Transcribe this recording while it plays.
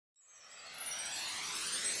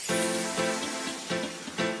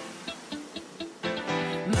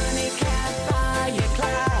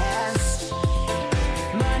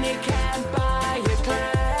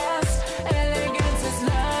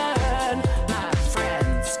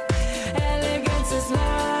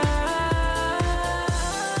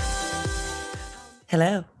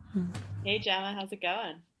Hello. Hey Gemma, how's it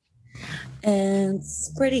going? And it's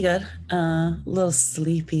pretty good. A little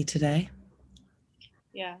sleepy today.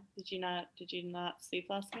 Yeah, did you not sleep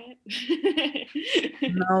last night?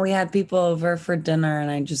 No, we had people over for dinner and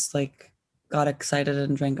I just like got excited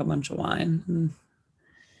and drank a bunch of wine.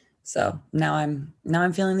 So now I'm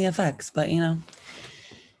feeling the effects, but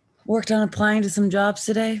worked on applying to some jobs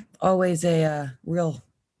today. Always a real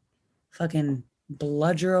fucking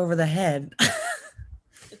bludger over the head.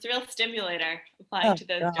 It's a real stimulator applying Oh to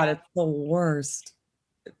those God, jobs. it's the worst.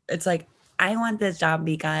 It's like I want this job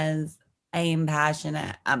because I am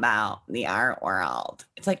passionate about the art world.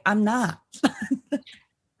 It's like I'm not.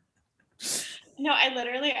 No,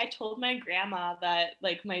 I told my grandma that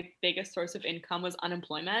like my biggest source of income was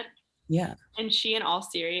unemployment. Yeah. And she, in all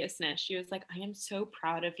seriousness, she was like, I am so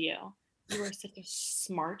proud of you. You are such a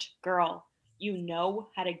smart girl. You know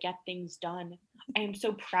how to get things done. I am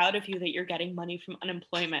so proud of you that you're getting money from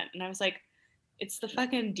unemployment. And I was like, it's the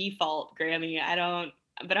fucking default, Grammy. I don't,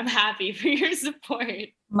 but I'm happy for your support.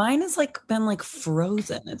 Mine has like been like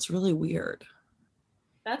frozen. It's really weird.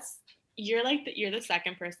 That's you're the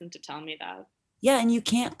second person to tell me that. Yeah, and you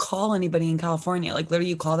can't call anybody in California. Like literally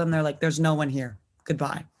you call them, they're like, there's no one here.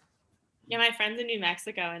 Goodbye. Yeah, my friends in New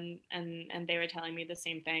Mexico and they were telling me the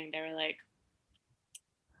same thing. They were like,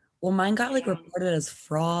 Well, mine got like yeah, reported as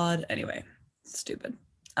fraud. Anyway, stupid.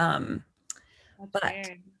 Um, that's but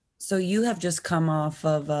weird. so you have just come off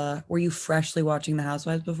of were you freshly watching The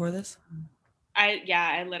Housewives before this?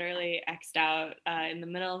 I literally xed out in the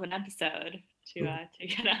middle of an episode to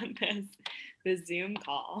get on this Zoom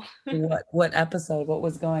call. What episode? What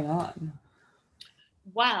was going on?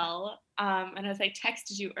 Well, and as I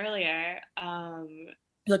texted you earlier, You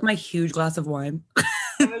like my huge glass of wine.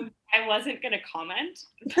 I wasn't gonna comment,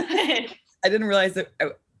 but I didn't realize it,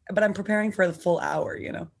 but I'm preparing for the full hour.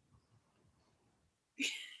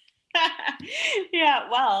 yeah,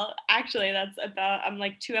 well, actually, I'm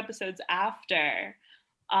like two episodes after.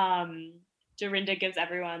 Um, Dorinda gives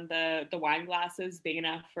everyone the wine glasses big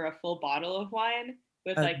enough for a full bottle of wine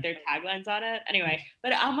with like their taglines on it. Anyway,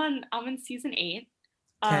 but I'm on season 8.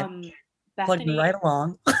 Okay, Um, plugging Bethany, right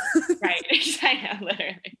along. right? I know,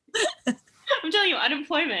 literally. I'm telling you,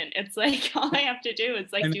 unemployment. It's like all I have to do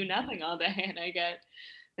is like I do nothing all day, and I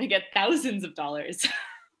get thousands of dollars.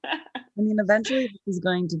 mean, eventually this is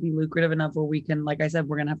going to be lucrative enough where we can, like I said,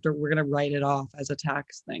 we're gonna write it off as a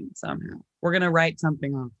tax thing somehow. We're gonna write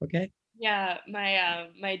something off, okay? Yeah,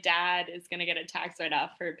 my dad is gonna get a tax write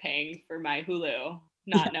off for paying for my Hulu,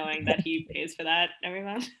 not knowing that he pays for that every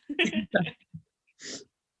month.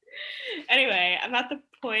 Anyway, I'm at the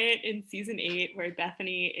point in season 8 where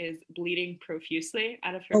Bethany is bleeding profusely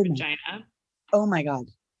out of her Oh my, vagina. oh my God.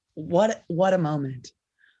 What a moment.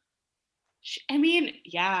 I mean,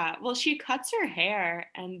 yeah. Well, she cuts her hair,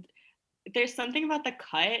 and there's something about the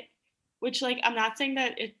cut, which, like, I'm not saying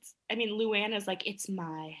that it's. I mean, Luann is like, it's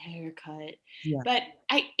my haircut, Yeah. but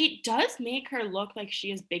it does make her look like she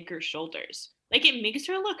has bigger shoulders. Like, it makes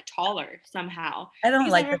her look taller somehow. I don't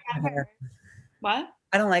Because I like her short remember hair. what?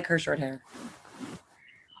 I don't like her short hair.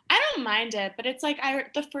 I don't mind it, but it's like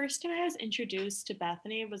the first time I was introduced to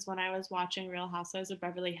Bethany was when I was watching Real Housewives of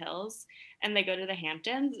Beverly Hills, and they go to the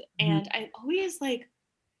Hamptons, Mhm. and I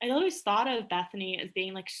always thought of Bethany as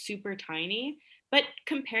being like super tiny, but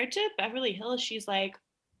compared to Beverly Hills, she's like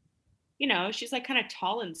kind of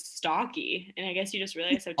tall and stocky, and I guess you just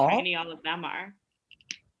realize how Tall? tiny all of them are.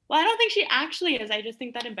 Well, I don't think she actually is. I just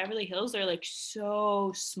think that in Beverly Hills they're like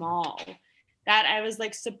so small that I was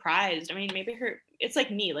like surprised. I mean, maybe it's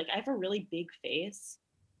like me. Like I have a really big face.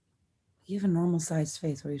 You have a normal sized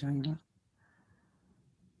face. What are you talking about?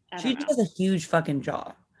 I She don't just know. has a huge fucking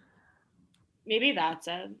jaw. Maybe that's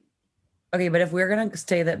it. Okay, but if we're gonna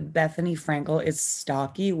say that Bethany Frankel is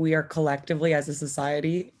stocky, we are collectively as a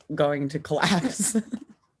society going to collapse.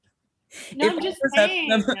 No, If I'm our just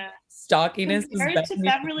perception of saying. stockiness is Compared to Bethany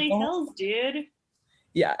Beverly Frankel, Hills, dude.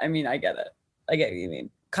 yeah, I mean, I get it. I get what you mean.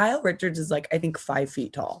 Kyle Richards is like, I think 5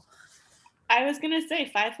 feet tall. I was gonna say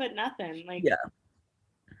 5 foot nothing. Like, Yeah,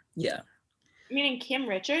 yeah. meaning Kim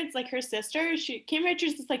Richards, like her sister, Kim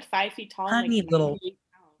Richards is like 5 feet tall and like Tiny little 98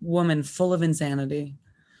 pounds. woman full of insanity.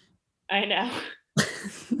 I know.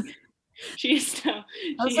 She's no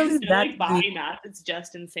How she has somebody no that like tiny, body mass. It's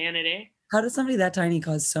just insanity. how does somebody that tiny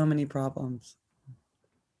cause so many problems?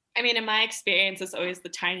 I mean, in my experience, it's always the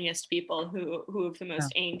tiniest people who have the Yeah.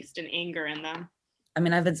 most angst and anger in them. I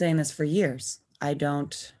mean, I've been saying this for years. I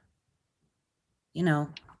don't, you know,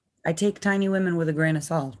 I take tiny women with a grain of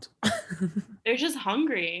salt. They're just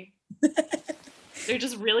hungry. They're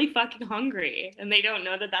just really fucking hungry, and they don't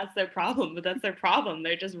know that that's their problem, but that's their problem.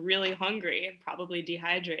 They're just really hungry and probably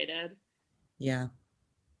dehydrated. Yeah.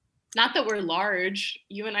 Not that we're large.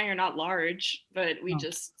 You and I are not large, but we Oh,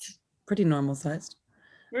 just pretty normal sized.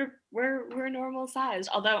 we're normal sized.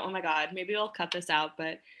 Although, oh my god, maybe I'll cut this out,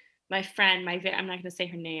 but my friend, I'm not gonna say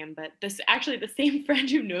her name, but this actually the same friend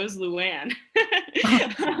who knows Luann.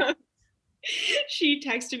 She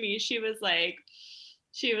texted me. She was like,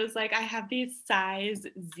 I have these size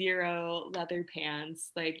 0 leather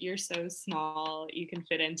pants. Like, you're so small, you can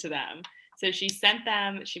fit into them. So she sent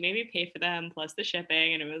them. She made me pay for them plus the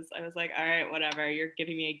shipping, and I was like, all right, whatever. You're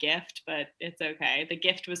giving me a gift, but it's okay. The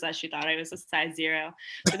gift was that she thought I was a size 0.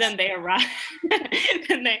 But then they arrived.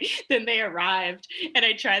 then they arrived, and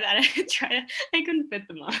I tried that. I couldn't fit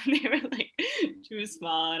them on. They were like too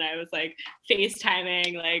small, and I was like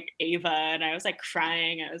FaceTiming like Ava, and I was like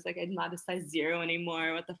crying. I was like, I'm not a size 0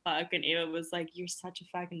 anymore. What the fuck? And Ava was like, you're such a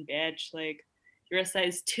fucking bitch. Like, you're a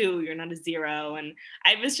size 2, you're not a 0. And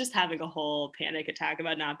I was just having a whole panic attack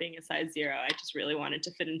about not being a size 0. I just really wanted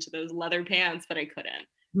to fit into those leather pants, but I couldn't.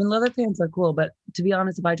 I mean, leather pants are cool, but to be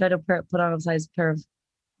honest, if I tried to put on a size pair of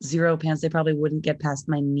 0 pants, they probably wouldn't get past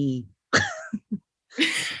my knee.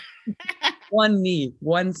 One knee,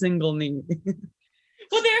 one single knee.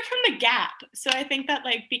 Well, they're from the Gap. So I think that,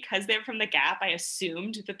 like, because they're from the Gap, I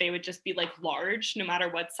assumed that they would just be like large no matter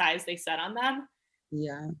what size they set on them.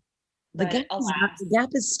 Yeah. The Gap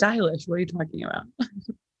is stylish. What are you talking about?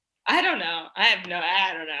 I don't know. I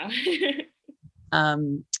don't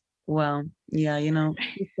know. Well, yeah,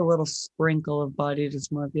 just a little sprinkle of body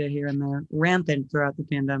dysmorphia here and there, rampant throughout the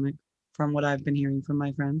pandemic, from what I've been hearing from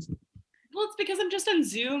my friends. Well, it's because I'm just on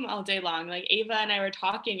Zoom all day long. Like, Ava and I were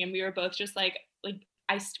talking, and we were both just like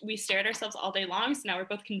we stared at ourselves all day long. So now we're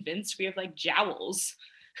both convinced we have like jowls.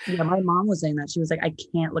 Yeah, my mom was saying that. She was like, I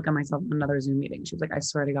can't look at myself in another Zoom meeting. She was like, I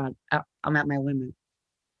swear to God, I'm at my limit.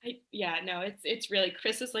 No, it's really,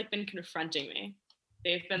 Chris has like been confronting me.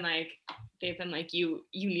 They've been like, you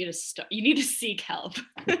need to seek help.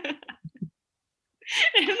 And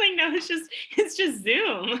I'm like, no, it's just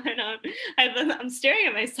Zoom. I'm staring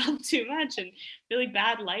at myself too much and really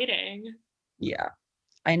bad lighting. Yeah,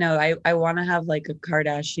 I know. I want to have like a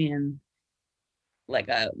Kardashian, like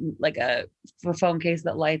a phone case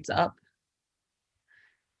that lights up,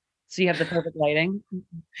 so you have the perfect lighting.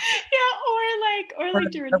 Yeah, or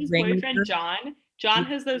like Dorinda's boyfriend John. John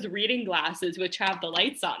has those reading glasses which have the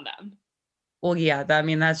lights on them. Well, yeah,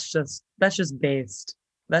 that's just based.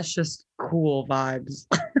 That's just cool vibes.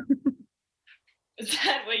 Is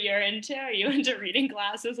that what you're into? Are you into reading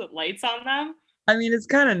glasses with lights on them? I mean, it's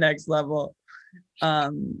kind of next level.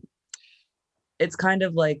 It's kind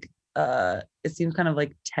of like it seems kind of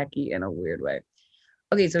like techie in a weird way.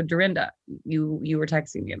 Okay, so Dorinda, you were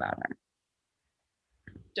texting me about her.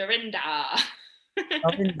 Dorinda.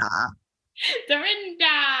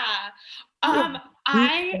 Dorinda.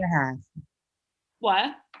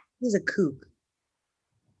 What? She's a kook.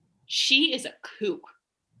 She is a kook.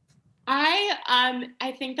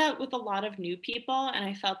 I think that with a lot of new people, and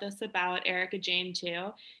I felt this about Erica Jane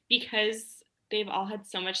too, because they've all had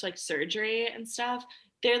so much like surgery and stuff.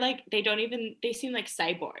 They're like, they seem like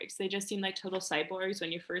cyborgs. They just seem like total cyborgs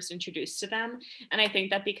when you're first introduced to them. And I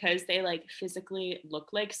think that because they like physically look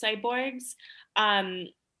like cyborgs,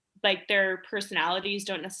 like their personalities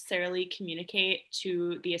don't necessarily communicate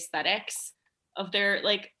to the aesthetics of their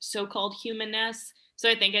like so-called humanness. So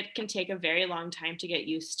I think it can take a very long time to get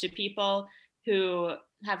used to people who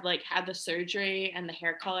have like had the surgery and the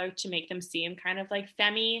hair color to make them seem kind of like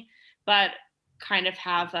femmy, but kind of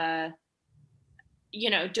have a,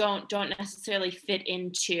 don't necessarily fit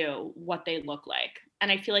into what they look like. And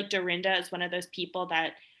I feel like Dorinda is one of those people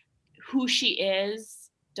that who she is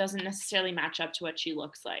doesn't necessarily match up to what she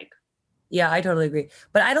looks like. Yeah, I totally agree.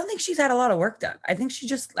 But I don't think she's had a lot of work done. I think she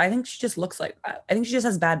just looks like, I think she just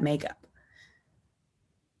has bad makeup.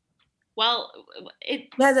 Well, she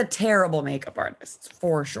has a terrible makeup artist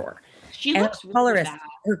for sure. She looks really bad.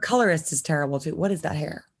 Her colorist is terrible too. What is that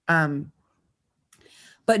hair?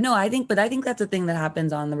 But I think that's the thing that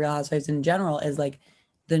happens on the Real Housewives in general is like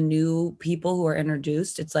the new people who are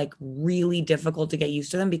introduced, it's like really difficult to get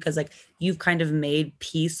used to them because like you've kind of made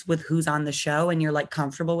peace with who's on the show and you're like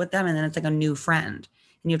comfortable with them. And then it's like a new friend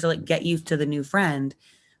and you have to like get used to the new friend,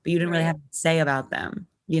 but you didn't really have to say about them,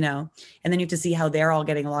 and then you have to see how they're all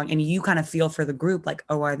getting along and you kind of feel for the group. Like,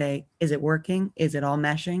 oh, is it working? Is it all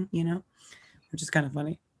meshing? Which is kind of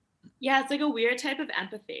funny. Yeah. It's like a weird type of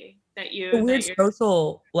empathy that a weird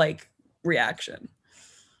social like reaction.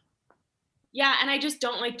 Yeah, and I just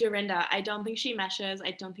don't like Dorinda. I don't think she meshes.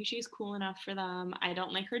 I don't think she's cool enough for them. I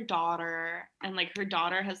don't like her daughter. And like her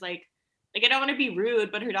daughter has like I don't want to be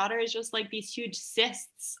rude, but her daughter is just like these huge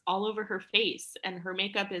cysts all over her face and her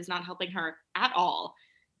makeup is not helping her at all.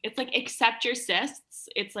 It's like accept your cysts.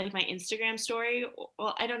 It's like my Instagram story.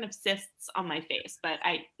 Well, I don't have cysts on my face, but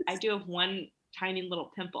I do have one tiny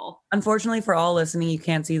little pimple. Unfortunately for all listening, you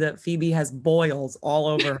can't see that Phoebe has boils all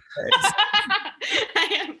over her face.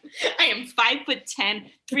 I am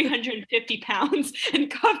 5'10", 350 pounds, and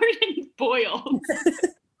covered in boils.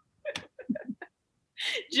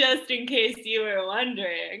 Just in case you were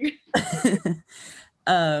wondering.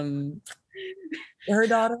 Her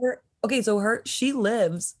daughter, okay, so she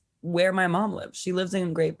lives where my mom lives. She lives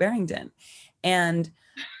in Great Barrington. And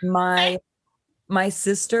my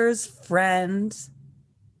sister's friend's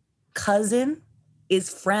cousin is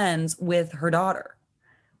friends with her daughter.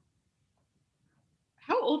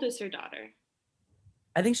 How old is her daughter?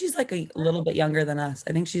 I think she's like a little bit younger than us.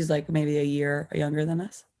 I think she's like maybe a year younger than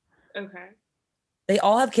us. Okay. They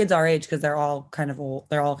all have kids our age because they're all kind of old.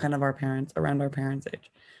 They're all kind of our parents, around our parents'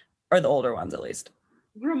 age, or the older ones at least.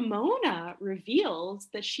 Ramona reveals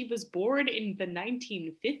that she was born in the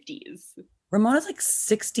 1950s. Ramona's like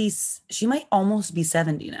 60. She might almost be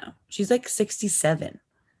 70 now. She's like 67.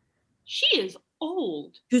 She is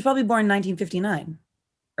old. She was probably born in 1959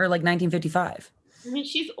 or like 1955. I mean,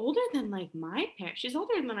 she's older than like my parents. She's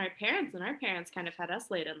older than our parents, and our parents kind of had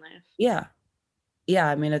us late in life. Yeah. Yeah,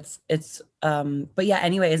 I mean it's but yeah,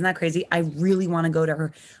 anyway, isn't that crazy? I really want to go to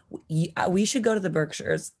her. We should go to the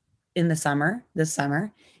Berkshires in the summer, this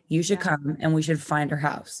summer. You should come and we should find her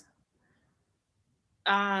house.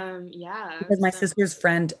 Yeah. Because my sister's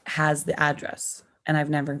friend has the address and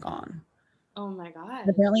I've never gone. Oh my God.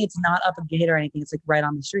 Apparently it's not up a gate or anything. It's like right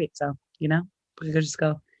on the street. So, we could just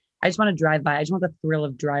go. I just want to drive by. I just want the thrill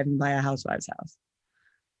of driving by a housewife's house.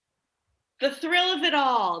 The thrill of it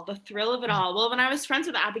all. The thrill of it all. Well, when I was friends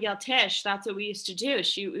with Abigail Tish, that's what we used to do.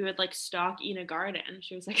 We would like stalk Ina Garden.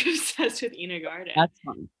 She was like obsessed with Ina Garden. That's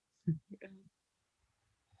fun.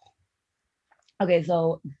 Okay,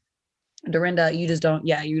 so Dorinda, you just don't,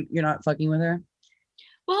 you're not fucking with her?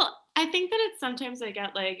 Well, I think that it's sometimes I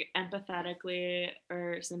get like empathetically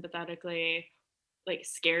or sympathetically like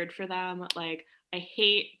scared for them. Like I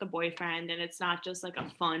hate the boyfriend and it's not just like a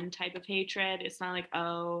fun type of hatred. It's not like,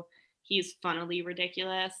 oh, he's funnily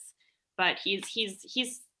ridiculous, but he's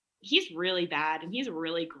really bad and he's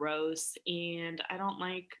really gross and I don't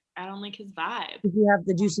like his vibe.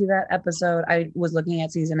 Did you see that episode? I was looking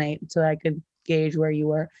at season 8 so I could gauge where you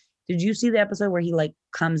were. Did you see the episode where he like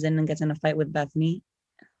comes in and gets in a fight with Bethany?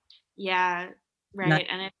 Yeah, right.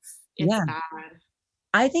 And it's bad.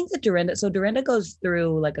 I think that Dorinda goes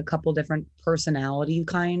through like a couple different personality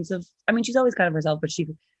kinds of, I mean, she's always kind of herself, but she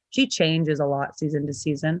changes a lot season to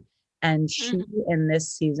season. And she, in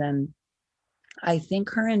this season, I think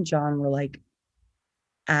her and John were like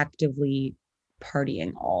actively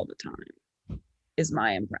partying all the time, is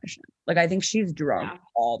my impression. Like, I think she's drunk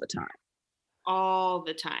all the time. All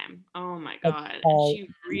the time. Oh my God. She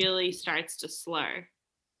really starts to slur.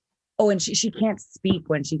 Oh, and she can't speak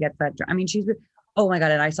when she gets that drunk. I mean, oh my God.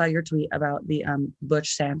 And I saw your tweet about the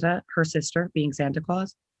Butch Santa, her sister being Santa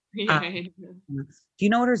Claus. Yeah. Do you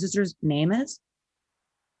know what her sister's name is?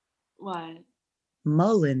 What?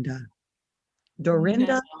 Melinda.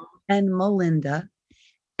 Dorinda and Melinda.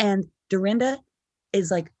 And Dorinda is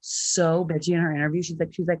like so bitchy in her interview. She's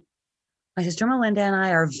like, my sister Melinda and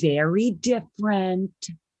I are very different.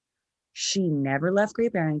 She never left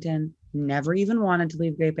Great Barrington, never even wanted to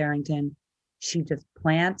leave Great Barrington. She just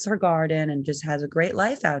plants her garden and just has a great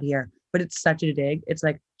life out here. But it's such a dig. It's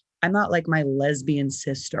like, I'm not like my lesbian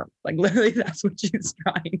sister. Like literally that's what she's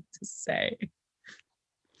trying to say.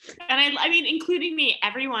 And I mean, including me,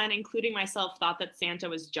 everyone, including myself, thought that Santa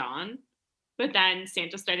was John. But then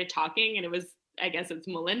Santa started talking and it was, I guess it's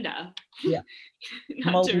Melinda. Yeah.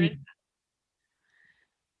 Not Dorinda.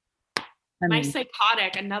 My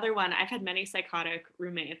psychotic, another one, I've had many psychotic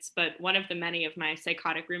roommates, but one of the many of my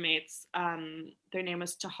psychotic roommates, their name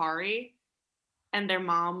was Tahari, and their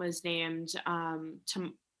mom was named, oh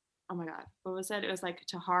my God, what was it? It was like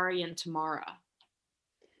Tahari and Tamara.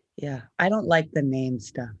 Yeah, I don't like the name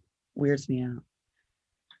stuff. Weirds me out.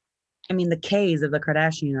 I mean, the K's of the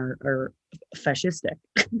Kardashian are fascistic.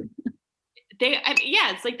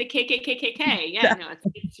 It's like the KKKKK. Yeah, no,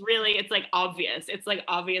 it's like obvious. It's like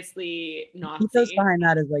obviously Nazi. The ethos behind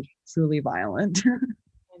that is like truly violent.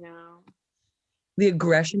 I know. The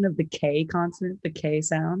aggression of the K consonant, the K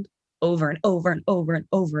sound, over and over and over and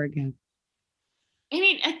over again. I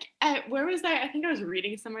mean, where was that? I think I was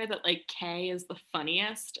reading somewhere that like K is the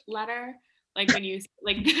funniest letter, Like when you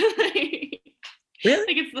like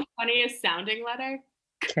Really? it's the funniest sounding letter.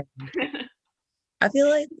 Okay. I feel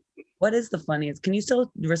like, what is the funniest? Can you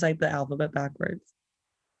still recite the alphabet backwards?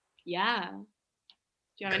 Yeah. Do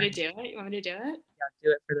you want me to do it? You want me to do it? Yeah,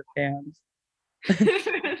 do it for the fans.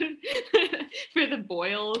 For the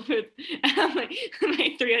boil, for my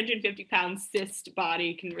 350-pound cyst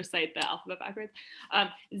body can recite the alphabet backwards.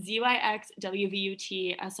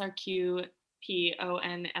 ZYXWVUT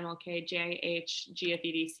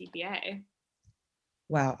SRQPONMLKJHGFEDCPA.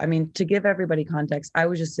 Wow. I mean, to give everybody context, I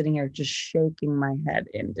was just sitting here just shaking my head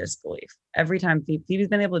in disbelief. Every time Phoebe's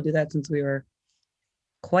been able to do that since we were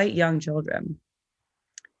quite young children.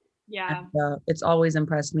 Yeah. And, it's always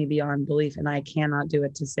impressed me beyond belief, and I cannot do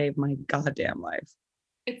it to save my goddamn life.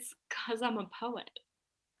 It's because I'm a poet.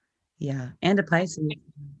 Yeah. And a Pisces.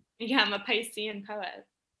 Yeah, I'm a Piscean poet.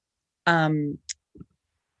 And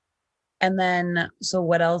then, so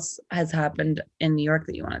what else has happened in New York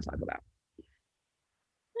that you want to talk about?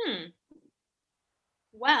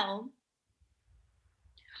 Well,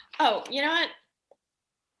 oh, you know what?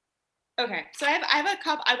 Okay, so I have a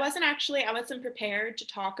couple. I wasn't prepared to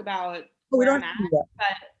talk about where I'm at, but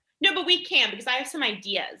no, but we can because I have some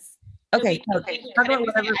ideas. Okay, talk about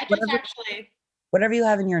whatever you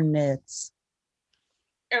have in your knits.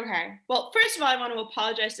 Okay. Well, first of all, I want to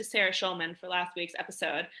apologize to Sarah Schulman for last week's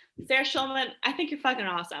episode. Sarah Schulman, I think you're fucking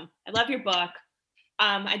awesome. I love your book.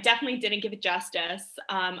 I definitely didn't give it justice.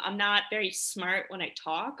 I'm not very smart when I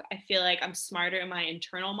talk. I feel like I'm smarter in my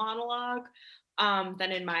internal monologue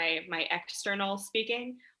than in my external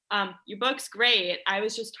speaking. Your book's great. We were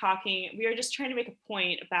just trying to make a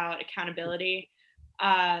point about accountability.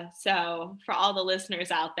 So for all the listeners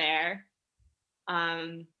out there,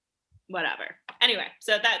 whatever. Anyway,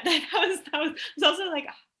 so that was also like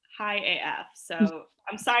high AF. So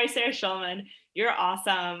I'm sorry, Sarah Schulman. You're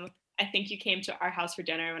awesome. I think you came to our house for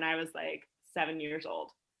dinner when I was like 8 years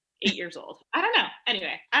old. I don't know.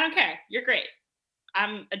 Anyway, I don't care. You're great.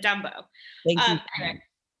 I'm a Dumbo. Thank you. Anyway,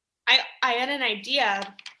 I had an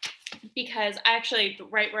idea because I actually,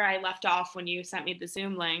 right where I left off when you sent me the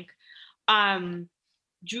Zoom link,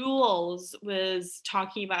 Jules was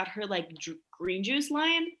talking about her like green juice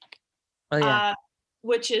line. Oh, yeah.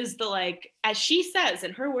 Which is the like, as she says,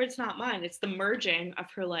 in her words, not mine, it's the merging of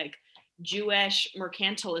her like Jewish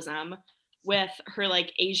mercantilism with her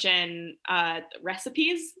like Asian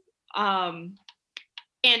recipes. And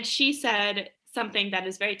she said something that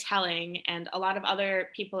is very telling, and a lot of other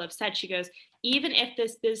people have said, she goes, even if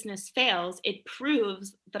this business fails, it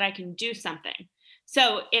proves that I can do something.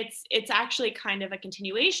 So it's actually kind of a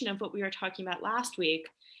continuation of what we were talking about last week,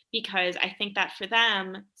 because I think that for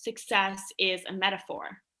them, success is a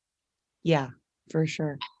metaphor. Yeah, for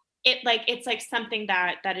sure. It's like something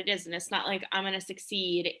that it is, and it's not like I'm going to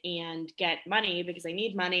succeed and get money because I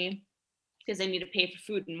need money, because I need to pay for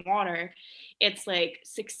food and water. It's like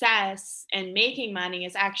success and making money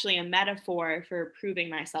is actually a metaphor for proving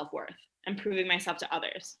my self-worth and proving myself to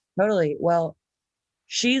others. Totally. Well,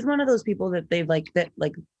 she's one of those people that they've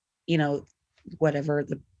you know, whatever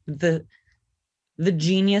the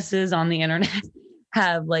geniuses on the internet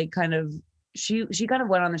have like kind of, she kind of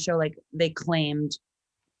went on the show, like they claimed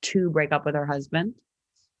to break up with her husband.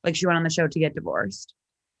 Like she went on the show to get divorced.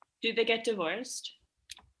 Do they get divorced?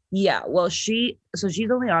 Yeah. Well, she's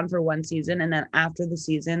only on for one season. And then after the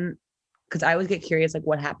season, because I always get curious, like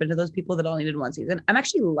what happened to those people that only did one season. I'm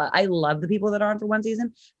actually, I love the people that are on for one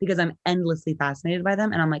season because I'm endlessly fascinated by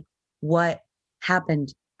them. And I'm like, what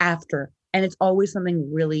happened after? And it's always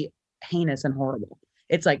something really heinous and horrible.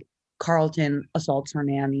 It's like Carlton assaults her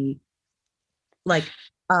nanny. Like,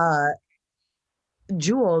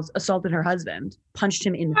 Jules assaulted her husband, punched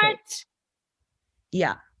him in the face.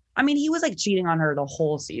 Yeah. I mean, he was like cheating on her the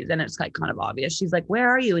whole season. It's like kind of obvious. She's like, where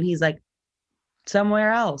are you? And he's like,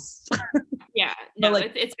 somewhere else. Yeah. No,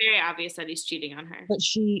 like, it's very obvious that he's cheating on her. But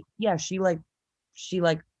she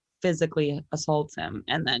physically assaults him,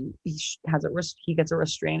 and then he gets a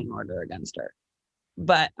restraining order against her.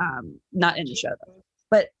 But not in the show though.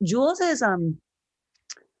 But Jules is an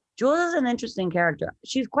interesting character.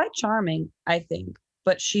 She's quite charming, I think,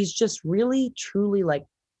 but she's just really truly like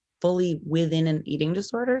fully within an eating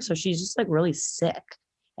disorder. So she's just like really sick.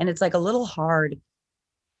 And it's like a little hard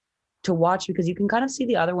to watch because you can kind of see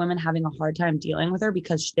the other women having a hard time dealing with her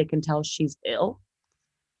because they can tell she's ill.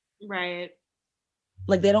 Right.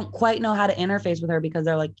 Like they don't quite know how to interface with her because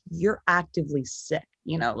they're like, you're actively sick,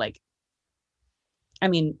 you know, like, I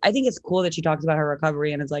mean, I think it's cool that she talks about her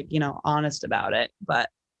recovery and is like, you know, honest about it. But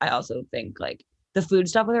I also think like the food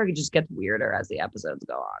stuff with her just gets weirder as the episodes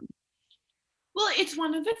go on. Well, it's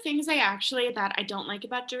one of the things that I don't like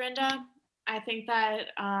about Dorinda. I think that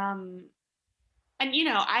and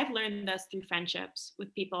I've learned this through friendships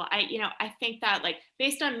with people. I think that, like,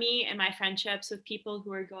 based on me and my friendships with people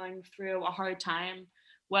who are going through a hard time,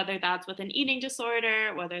 whether that's with an eating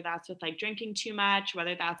disorder, whether that's with like drinking too much,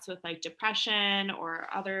 whether that's with like depression or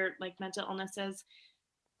other like mental illnesses,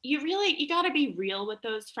 you got to be real with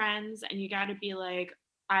those friends, and you got to be like,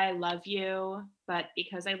 I love you, but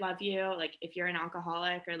because I love you, like if you're an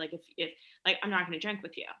alcoholic, or like if like I'm not going to drink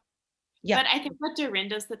with you. Yeah. But I think that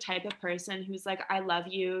Dorinda's the type of person who's like, I love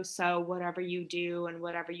you, so whatever you do and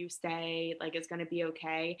whatever you say, like, is going to be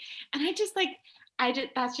okay. And I just like,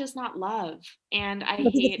 that's just not love. And I I think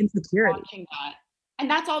it's hate insecurity. watching that. And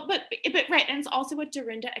that's all, but right. And it's also what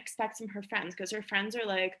Dorinda expects from her friends, because her friends are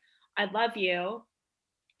like, I love you,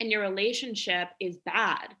 and your relationship is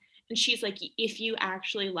bad. And she's like, if you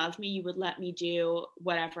actually love me, you would let me do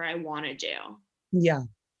whatever I want to do. Yeah.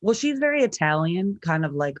 Well, she's very Italian, kind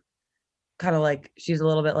of like she's a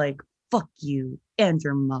little bit like, fuck you and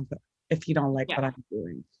your mother if you don't like what Yeah. I'm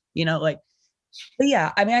doing. Like, but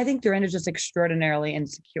yeah, I mean, I think Dorinda's just extraordinarily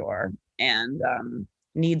insecure and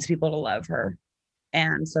needs people to love her.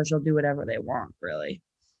 And so she'll do whatever they want, really.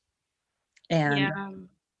 And Yeah.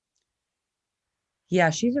 yeah,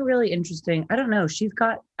 she's a really interesting, I don't know.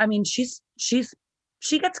 I mean, she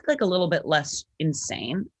gets like a little bit less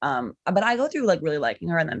insane. But I go through like really liking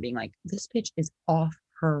her and then being like, this bitch is off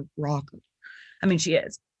her rocker. I mean, she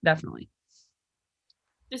is, definitely.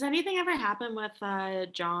 Does anything ever happen with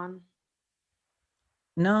John?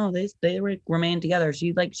 No, they remain together.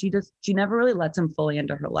 She never really lets him fully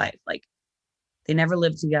into her life. Like they never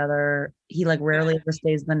live together. He like rarely ever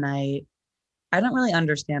stays the night. I don't really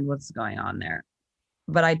understand what's going on there,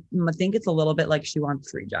 but I think it's a little bit like she wants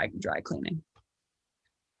free dry cleaning.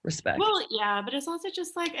 Respect. Well, yeah, but it's also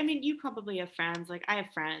just like, I mean, you probably have friends. Like, I have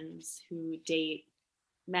friends who date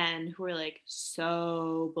men who are like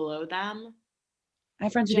so below them. I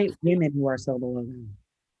have friends who date Just women who are so below them.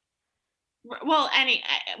 well,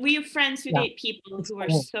 we have friends who Yeah, date people it's who are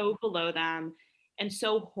cool. so below them and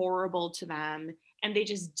so horrible to them, and they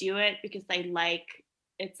just do it because they like.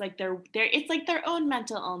 It's like it's like their own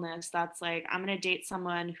mental illness. That's like, I'm gonna date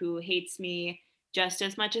someone who hates me just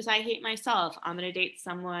as much as I hate myself. I'm gonna date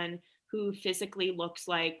someone who physically looks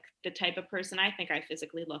like the type of person I think I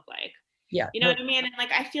physically look like. Yeah, You know what I mean? And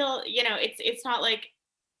like, I feel, it's not like,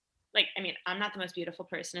 I mean, I'm not the most beautiful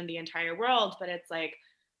person in the entire world, but it's like,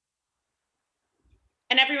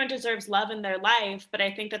 and everyone deserves love in their life, but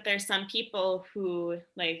I think that there's some people who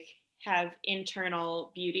like have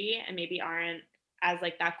internal beauty and maybe aren't as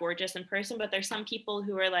like that gorgeous in person, but there's some people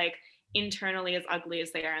who are like internally as ugly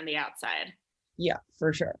as they are on the outside. yeah,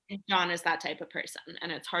 for sure. And John is that type of person,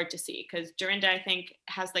 and it's hard to see because Dorinda, I think,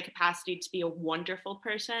 has the capacity to be a wonderful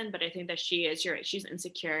person, but I think that you're right, she's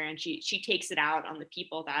insecure, and she takes it out on the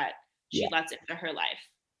people that she Yeah. lets into her life.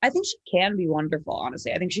 I think she can be wonderful,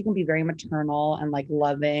 honestly. I think she can be very maternal and like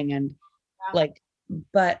loving and Yeah. like,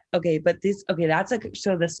 but okay, that's like,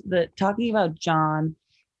 so the talking about John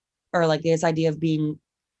or like this idea of being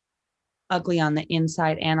ugly on the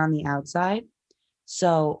inside and on the outside.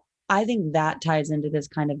 So I think that ties into this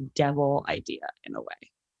kind of devil idea in a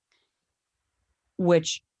way,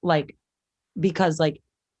 which like, because like,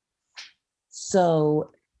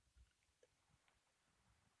 so,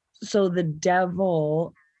 so the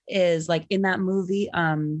devil is like in that movie.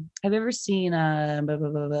 Have you ever seen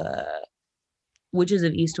Witches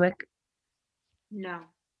of Eastwick? No.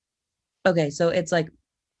 Okay, so it's like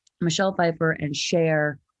Michelle Pfeiffer and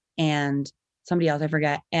Cher and somebody else I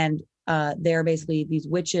forget, and they're basically these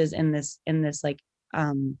witches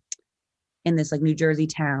um in this like New Jersey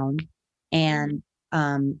town, Mm-hmm.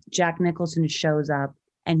 and Jack Nicholson shows up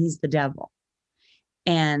and he's the devil,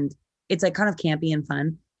 and it's like kind of campy and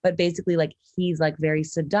fun, but basically like he's like very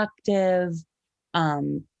seductive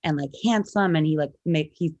and like handsome, and he like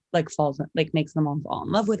falls like makes them all fall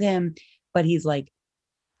in love with him, but he's like,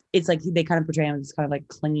 it's like they kind of portray him as this kind of like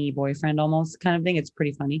clingy boyfriend almost kind of thing. It's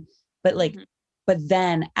pretty funny. But like, Mm-hmm. but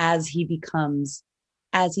then as he becomes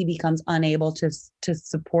unable to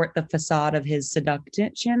support the facade of his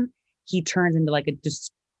seduction, he turns into like a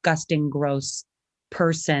disgusting, gross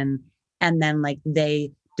person. And then like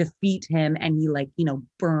they defeat him and he like,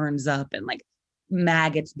 burns up and like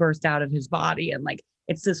maggots burst out of his body. And like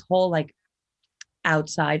it's this whole like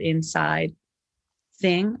outside inside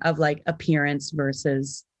thing of like appearance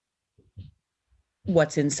versus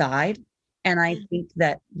what's inside. And I think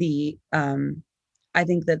that the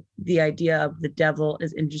idea of the devil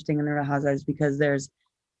is interesting in the Real Housewives because there's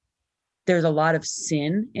a lot of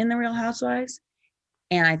sin in the Real Housewives,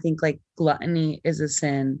 and I think like gluttony is a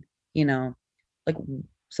sin, like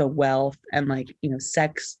So wealth and like,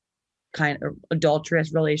 sex, kind of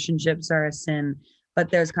adulterous relationships are a sin. But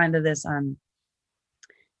there's kind of this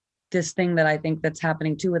thing that I think that's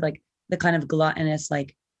happening too with like the kind of gluttonous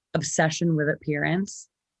like obsession with appearance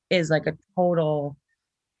is like a total,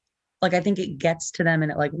 like I think it gets to them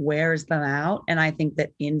and it like wears them out. And I think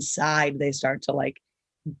that inside they start to like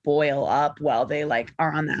boil up while they like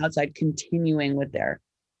are on the outside continuing with their,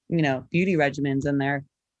 beauty regimens and their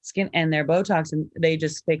skin and their Botox, and they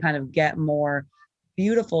kind of get more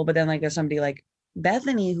beautiful. But then like there's somebody like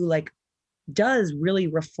Bethany who like does really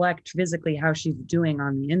reflect physically how she's doing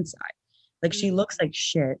on the inside. Like she looks like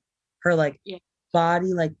shit. Her like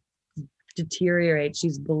body like deteriorates.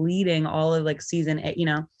 She's bleeding all of like season 8,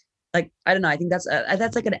 like I don't know. I think that's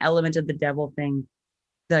like an element of the devil thing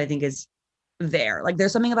that I think is there. Like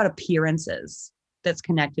there's something about appearances that's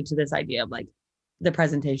connected to this idea of like the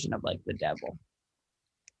presentation of like the devil.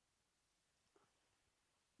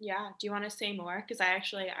 Yeah. Do you want to say more? Because I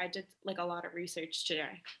did like a lot of research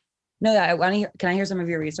today. No, I want to hear. Can I hear some of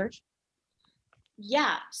your research?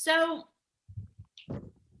 Yeah. So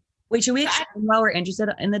wait, should we explain why we're interested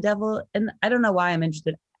in the devil? And I don't know why I'm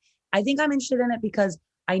interested. I think I'm interested in it because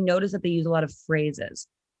I noticed that they use a lot of phrases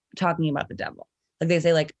talking about the devil. Like they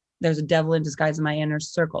say, like, there's a devil in disguise in my inner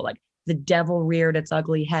circle. Like the devil reared its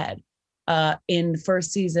ugly head. In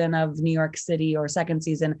first season of New York City or second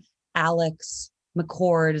season, Alex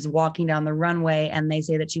McCord is walking down the runway and they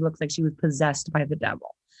say that she looks like she was possessed by the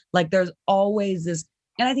devil. Like there's always this,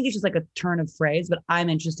 and I think it's just like a turn of phrase, but I'm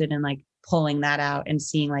interested in like pulling that out and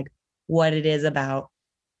seeing like what it is about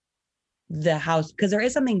the house, because there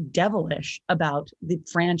is something devilish about the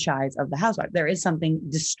franchise of the Housewife. There is something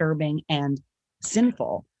disturbing and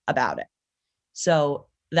sinful about it. So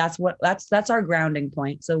that's our grounding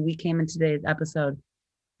point. So we came in today's episode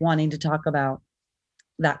wanting to talk about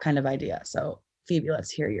that kind of idea. So Phoebe,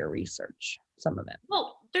 let's hear your research, some of it.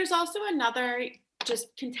 Well, there's also another,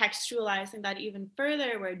 just contextualizing that even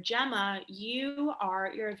further, where Gemma, you're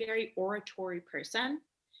a very oratory person.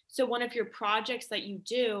 So one of your projects that you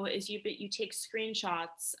do is you take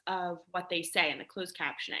screenshots of what they say in the closed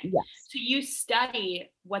captioning. Yes. So you study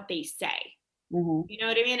what they say. Mm-hmm. You know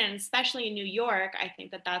what I mean? And especially in New York, I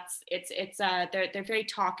think they're very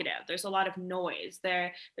talkative. There's a lot of noise.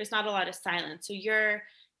 There's not a lot of silence. So you're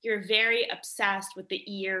very obsessed with the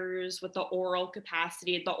ears, with the oral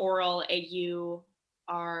capacity, the oral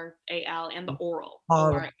AURAL and the oral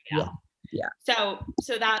ORAL. Yeah. So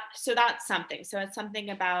that's something. So it's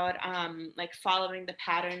something about like following the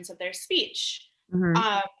patterns of their speech. Mm-hmm.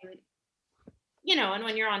 And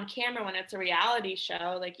when you're on camera, when it's a reality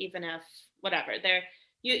show, like even if whatever,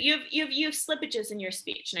 you have slippages in your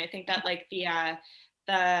speech, and I think that like the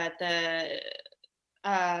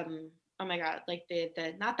oh my god, like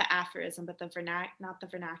the not the aphorism, but not the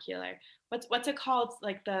vernacular. What's it called?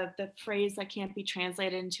 Like the phrase that can't be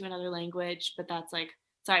translated into another language, but that's like,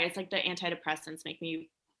 sorry, it's like the antidepressants make me.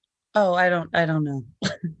 Oh, I don't know.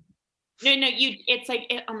 No, it's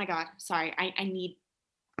like, oh my god, sorry, I need.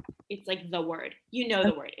 It's like the word. You know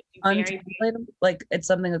the word. Untranslatable? Like it's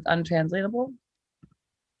something that's untranslatable?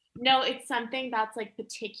 No, it's something that's like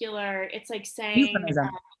particular. It's like saying euphemism.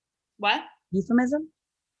 What? Euphemism?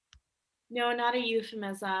 No, not a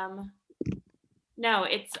euphemism. No,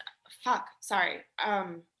 it's fuck. Sorry.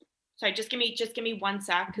 Sorry. Just give me 1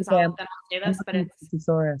 sec, because I'll say this. But it's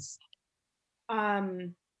thesaurus.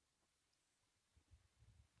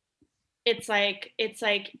 It's like it's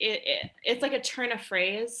like a turn of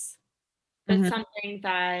phrase. It's something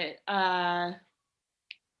that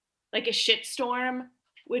like a shitstorm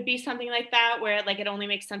would be something like that, where like it only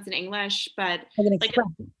makes sense in English, but like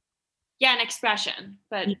an expression.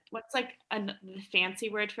 But what's like a fancy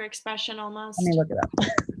word for expression almost? Let me look it up. Oh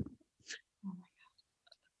my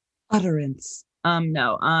god. Utterance.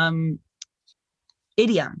 No.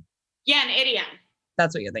 Idiom. Yeah, an idiom.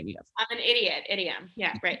 That's what you're thinking of. I'm an idiot. Idiom.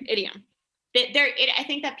 Yeah, right. Idiom. I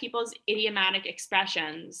think that people's idiomatic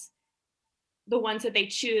expressions, the ones that they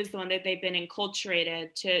choose, the one that they've been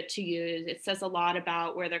enculturated to use, it says a lot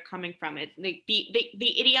about where they're coming from. The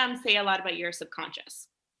idioms say a lot about your subconscious.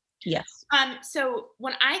 Yes. So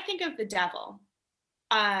when I think of the devil,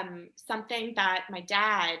 something that my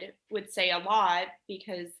dad would say a lot,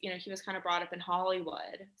 because he was kind of brought up in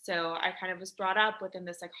Hollywood, so I kind of was brought up within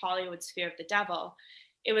this like Hollywood sphere of the devil.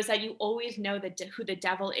 It was that you always know who the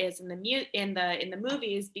devil is in the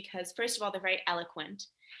movies, because first of all, they're very eloquent,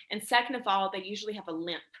 and second of all, they usually have a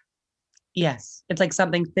limp. Yes, it's like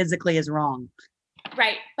something physically is wrong.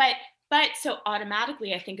 Right, but so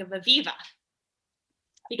automatically I think of Aviva.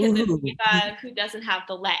 because of Ooh. Aviva, who doesn't have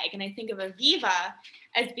the leg. And I think of Aviva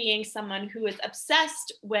as being someone who is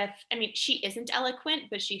obsessed with, I mean, she isn't eloquent,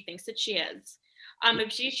 but she thinks that she is.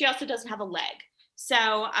 But she also doesn't have a leg.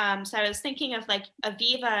 So, so I was thinking of like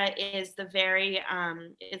Aviva is the very,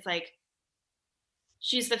 is like,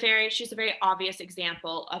 she's a very obvious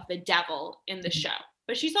example of the devil in the show,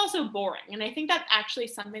 but she's also boring. And I think that's actually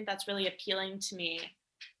something that's really appealing to me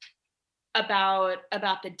about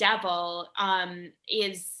the devil,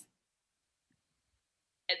 is,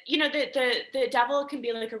 you know, the devil can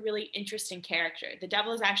be like a really interesting character. The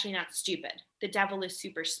devil is actually not stupid. The devil is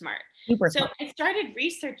super smart. Super So smart. I started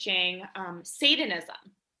researching Satanism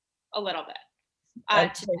a little bit, Okay.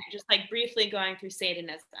 today, just like briefly going through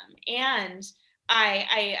Satanism. And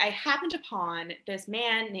I happened upon this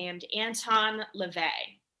man named Anton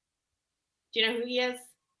LaVey. Do you know who he is?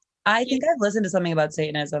 I He, think I've listened to something about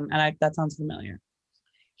Satanism, and that sounds familiar.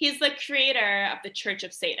 he's the creator of the Church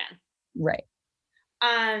of Satan. Right.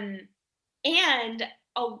 Um, and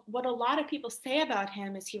what a lot of people say about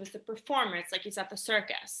him is he was the performer. It's like he's at the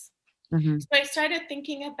circus. Hmm. So I started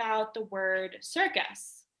thinking about the word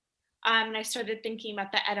circus. And I started thinking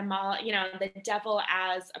about the etymology, you know, the devil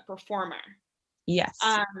as a performer. Yes.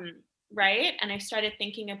 Right. And I started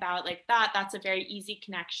thinking about like that's a very easy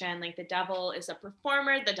connection. Like the devil is a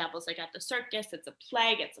performer, the devil's like at the circus, it's a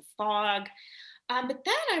plague, it's a fog. But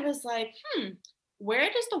then I was like, where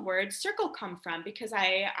does the word circle come from? Because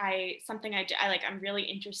I'm really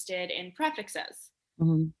interested in prefixes.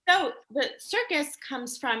 Hmm. So the circus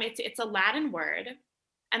comes from, it's a Latin word,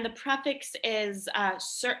 and the prefix is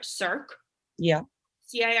circ, Yeah.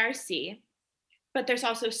 CIRC, but there's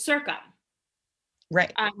also circum,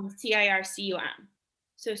 Right. CIRCUM.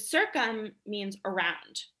 So circum means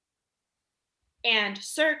around, and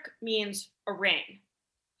circ means a ring.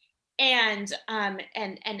 And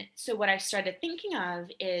so what I started thinking of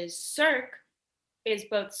is circ is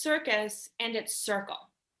both circus and it's circle.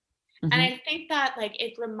 And Hmm. I think that like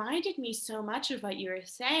it reminded me so much of what you were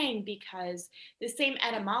saying, because the same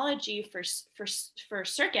etymology for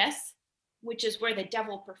circus, which is where the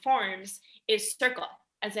devil performs, is circle,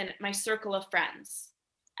 as in my circle of friends,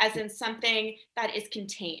 as in something that is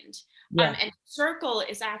contained. Yeah. And circle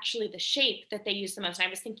is actually the shape that they use the most. I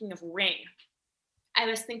was thinking of ring. I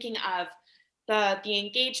was thinking of the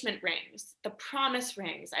engagement rings, the promise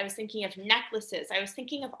rings. I was thinking of necklaces. I was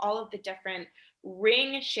thinking of all of the different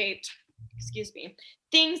ring shaped, excuse me,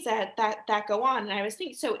 things that go on. And I was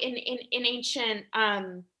thinking, so in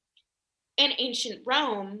ancient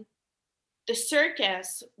Rome, the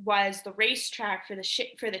circus was the racetrack for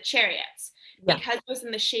the chariots, Yeah. because it was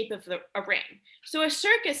in the shape of a ring. So a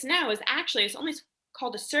circus now is actually, it's only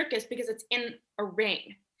called a circus because it's in a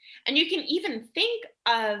ring. And you can even think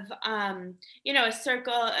of, a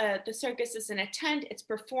circle. The circus is in a tent. It's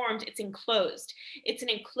performed. It's enclosed. It's an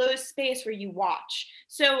enclosed space where you watch.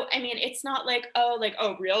 So, I mean, it's not like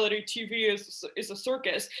reality TV is a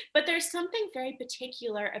circus. But there's something very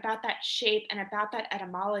particular about that shape and about that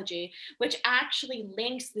etymology, which actually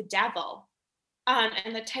links the devil,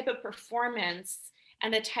 and the type of performance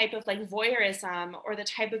and the type of like voyeurism, or the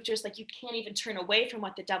type of just like you can't even turn away from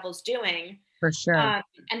what the devil's doing, For sure.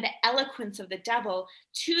 and the eloquence of the devil,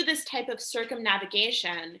 to this type of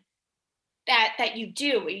circumnavigation that you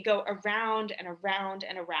do, where you go around and around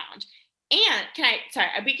and around.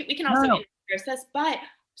 And we can also No. intersperse this, but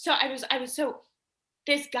so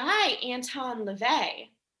this guy Anton LaVey,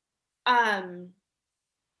 um,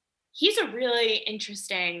 he's a really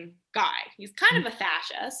interesting guy. He's kind of a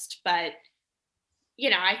fascist, but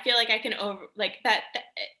I feel like I can over like that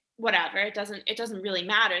whatever. It doesn't really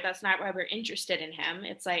matter. That's not why we're interested in him.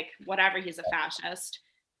 It's like whatever, he's a fascist.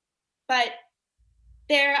 But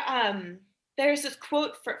there's this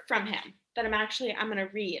quote from him that I'm going to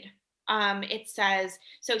read. It says,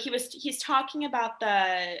 so he's talking about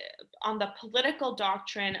on the political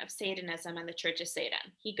doctrine of Satanism and the Church of Satan.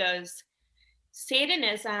 He goes,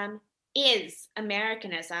 Satanism is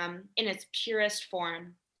Americanism in its purest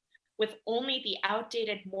form, with only the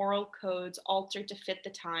outdated moral codes altered to fit the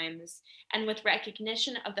times, and with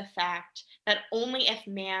recognition of the fact that only if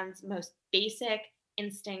man's most basic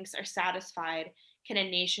instincts are satisfied can a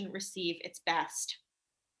nation receive its best.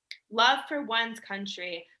 Love for one's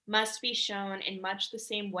country must be shown in much the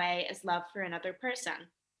same way as love for another person.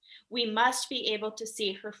 We must be able to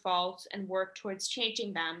see her faults and work towards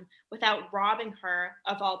changing them without robbing her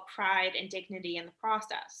of all pride and dignity in the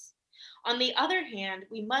process. On the other hand,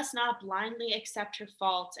 we must not blindly accept her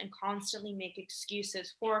faults and constantly make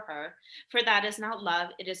excuses for her, for that is not love,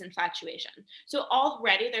 it is infatuation. So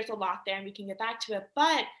already there's a lot there and we can get back to it.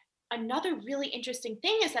 But another really interesting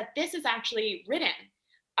thing is that this is actually written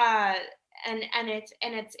uh, and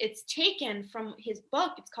it's taken from his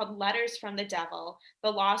book. It's called Letters from the Devil: The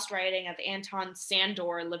Lost Writing of Anton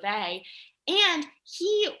Sandor Lavey. And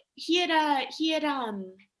he had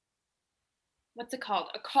what's it called,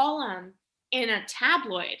 a column in a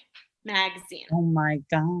tabloid magazine. Oh my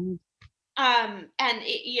God. And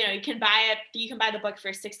you can buy the book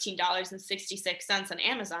for $16.66 on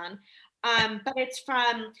Amazon. But it's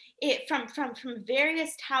from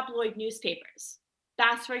various tabloid newspapers.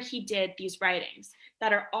 That's where he did these writings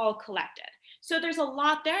that are all collected. So there's a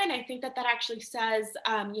lot there, and I think that actually says,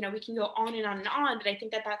 we can go on and on and on, but I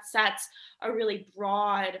think that sets a really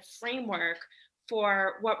broad framework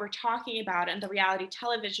for what we're talking about, and the reality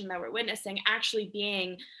television that we're witnessing actually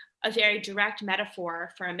being a very direct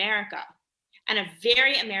metaphor for America, and a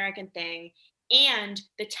very American thing, and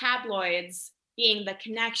the tabloids being the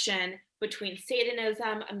connection between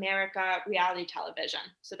Satanism, America, reality television.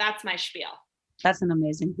 So that's my spiel. That's an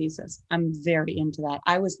amazing thesis. I'm very into that.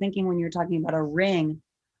 I was thinking when you were talking about a ring,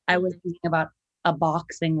 I was thinking about a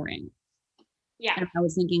boxing ring. Yeah. And I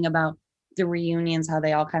was thinking about the reunions, how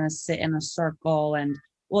they all kind of sit in a circle. And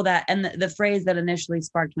the phrase that initially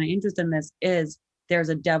sparked my interest in this is, there's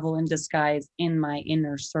a devil in disguise in my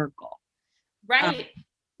inner circle. Right.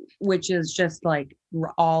 Which is just like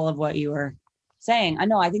all of what you were saying.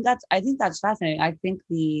 I think that's fascinating.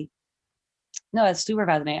 That's super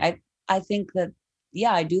fascinating. I think that,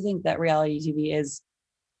 yeah, I do think that reality TV is,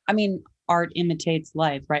 art imitates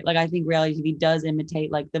life, right? Like, I think reality TV does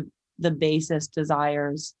imitate like the basest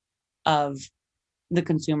desires of the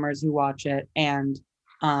consumers who watch it. And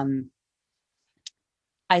I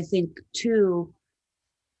think too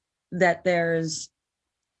that there's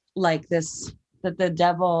like this, that the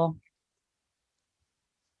devil,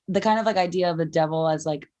 the kind of like idea of the devil as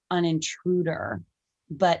like an intruder,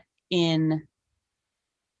 but in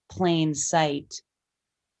plain sight,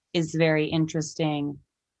 is very interesting,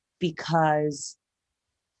 because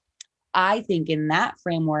I think in that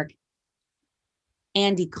framework,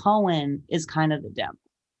 Andy Cohen is kind of the devil.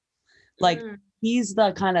 Like, he's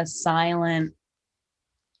the kind of silent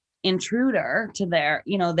intruder to their,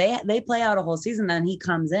 they play out a whole season, then he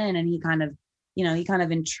comes in and he kind of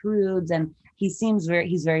intrudes, and he's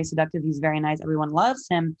very seductive, he's very nice, everyone loves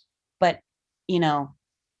him, but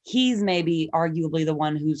he's maybe arguably the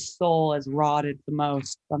one whose soul is rotted the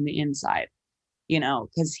most from the inside,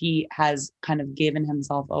 because he has kind of given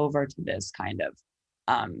himself over to this kind of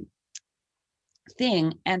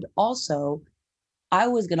thing. And also, I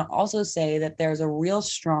was going to also say that there's a real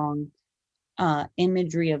strong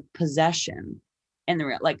imagery of possession in the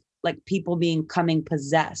real, like people becoming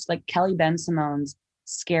possessed. Like Kelly Bensimone's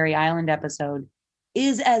Scary Island episode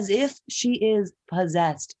is as if she is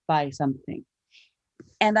possessed by something.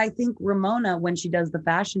 And I think Ramona, when she does the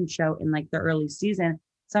fashion show in like the early season,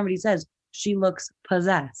 somebody says she looks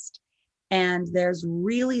possessed. And there's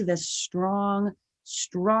really this strong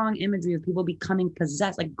imagery of people becoming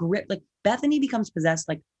possessed, like Bethany becomes possessed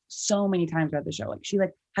like so many times throughout the show. Like, she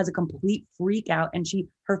like has a complete freak out, and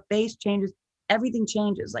her face changes, everything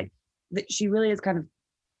changes. Like, she really is kind of,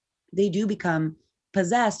 they do become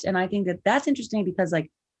possessed. And I think that that's interesting, because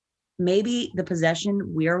like, maybe the possession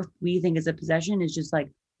we think is a possession is just like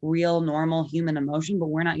real normal human emotion, but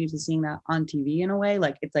we're not used to seeing that on TV in a way.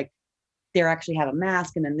 Like, it's like they actually have a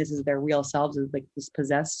mask, and then this is their real selves, is like this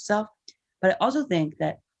possessed self. But I also think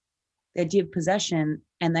that the idea of possession,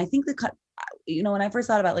 and I think when I first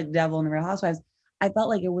thought about like Devil and the Real Housewives, I felt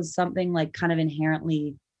like it was something like kind of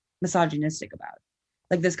inherently misogynistic about it.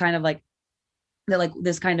 Like this kind of like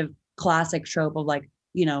this kind of classic trope of like,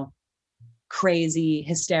 crazy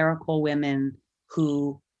hysterical women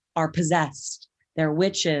who are possessed, they're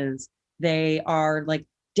witches, they are like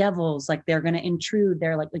devils, like they're going to intrude,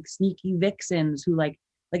 they're like sneaky vixens who like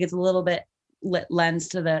it's a little bit lends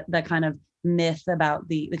to the kind of myth about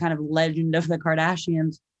the kind of legend of the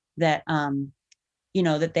Kardashians, that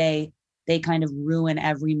that they kind of ruin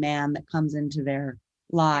every man that comes into their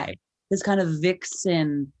life. This kind of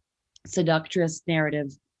vixen seductress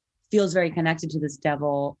narrative feels very connected to this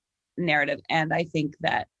devil narrative. And I think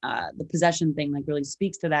that the possession thing like really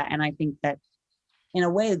speaks to that. And I think that in a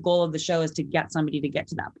way, the goal of the show is to get somebody to get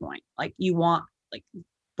to that point. Like,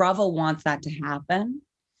 Bravo wants that to happen.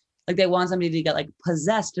 Like, they want somebody to get like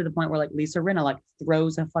possessed to the point where like Lisa Rinna like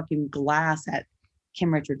throws a fucking glass at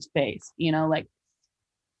Kim Richards' face, like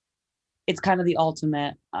it's kind of the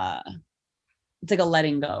ultimate, it's like a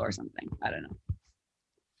letting go or something. I don't know.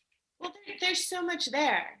 Well, there's so much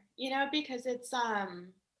there, because it's,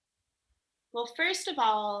 well, first of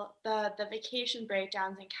all, the vacation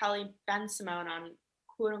breakdowns and Kelly Bensimone on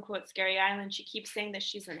quote unquote Scary Island, she keeps saying that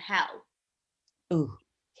she's in hell. Ooh,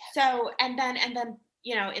 So, and then,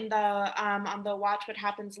 you know, in the on the Watch What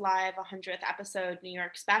Happens Live 100th episode New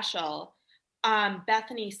York special,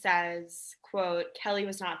 Bethany says, quote, Kelly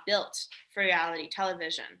was not built for reality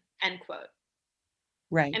television, end quote.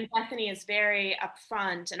 Right. And Bethany is very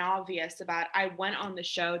upfront and obvious about, I went on the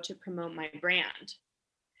show to promote my brand.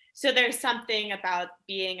 So there's something about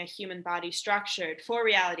being a human body structured for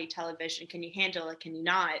reality television. Can you handle it? Can you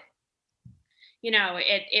not? You know,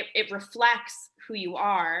 it reflects who you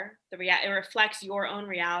are. It reflects your own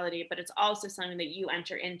reality, but it's also something that you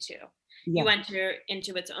enter into. Yeah. You enter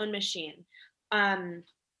into its own machine. Um,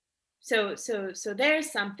 so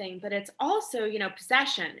there's something, but it's also, you know,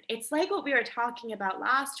 possession. It's like what we were talking about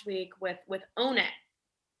last week with Own It.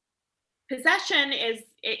 Possession is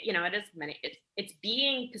it, you know, it is many, it's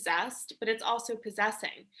being possessed, but it's also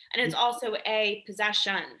possessing, and it's also a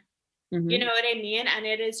possession. You Mm-hmm. know what I mean? And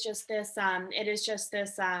it is just this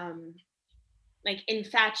like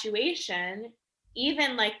infatuation,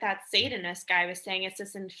 even like that Satanist guy was saying, it's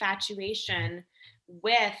this infatuation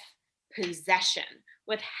with possession,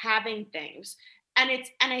 with having things. And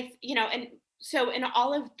I, you know, and so in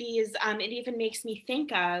all of these, it even makes me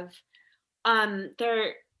think of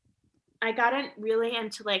there I got really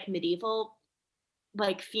into like medieval,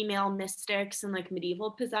 like female mystics and like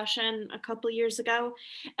medieval possession a couple years ago,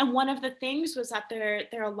 and one of the things was that there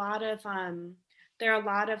are a lot of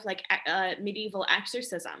like medieval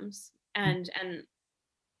exorcisms and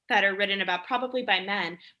that are written about probably by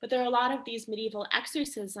men, but there are a lot of these medieval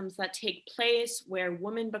exorcisms that take place where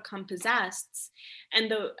women become possessed,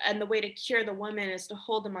 and the way to cure the woman is to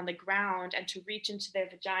hold them on the ground and to reach into their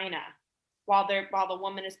vagina while the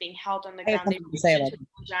woman is being held on the I have ground. They something to reach say into about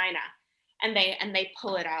the vagina and they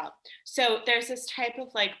pull it out. So there's this type of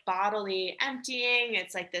like bodily emptying.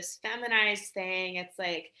 It's like this feminized thing. It's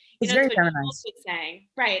like, you it's know, it's very what Jules feminized. is saying,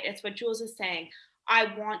 right? It's what Jules is saying.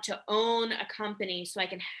 I want to own a company so I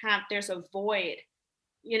can have, there's a void,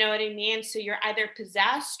 you know what I mean? So you're either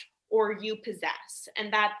possessed or you possess,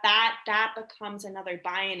 and that becomes another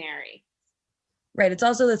binary. Right. It's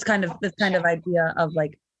also this kind of idea of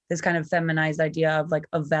like this kind of feminized idea of like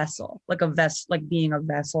a vessel, like like being a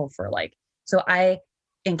vessel for like. So I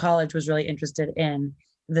in college was really interested in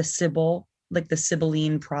the Sibyl, like the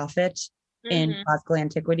Sibylline prophet in Mm-hmm. classical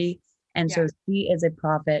antiquity. And Yeah. so she is a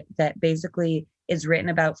prophet that basically is written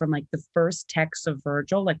about from like the first texts of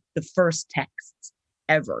Virgil, like the first texts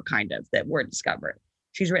ever kind of that were discovered.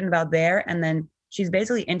 She's written about there, and then she's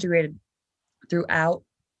basically integrated throughout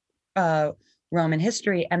uh Roman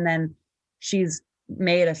history, and then she's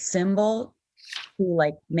made a symbol to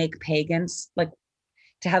like make pagans, like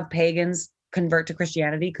to have pagans convert to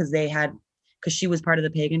Christianity because she was part of the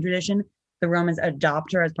pagan tradition. The Romans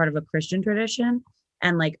adopt her as part of a Christian tradition.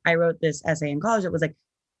 And like I wrote this essay in college, it was like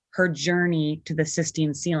her journey to the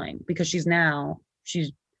Sistine ceiling, because she's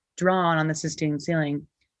drawn on the Sistine ceiling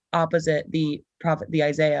opposite the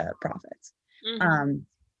Isaiah prophets. Mm-hmm. Um,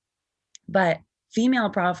 but female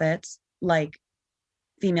prophets, like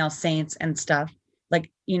female saints and stuff,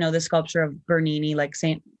 like, you know, the sculpture of Bernini, like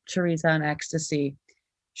Saint Teresa in Ecstasy,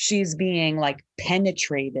 she's being like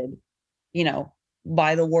penetrated, you know,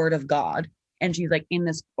 by the word of God. And she's like in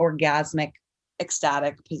this orgasmic,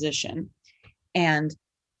 ecstatic position. And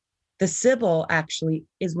the Sibyl actually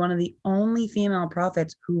is one of the only female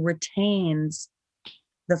prophets who retains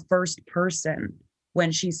the first person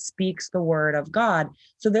when she speaks the word of God.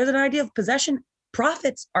 So there's an idea of possession.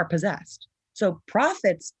 Prophets are possessed. So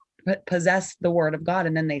prophets possess the word of God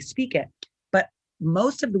and then they speak it. But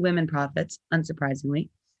most of the women prophets, unsurprisingly,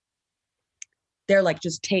 they're like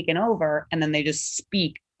just taken over and then they just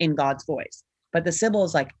speak in God's voice. But the Sibyl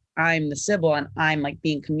is like, I'm the Sibyl and I'm like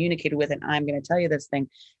being communicated with and I'm going to tell you this thing.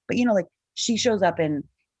 But you know, like she shows up in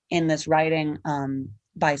this writing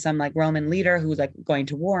by some like Roman leader who's like going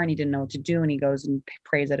to war and he didn't know what to do, and he goes and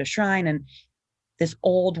prays at a shrine, and this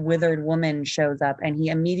old withered woman shows up and he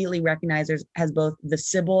immediately recognizes as both the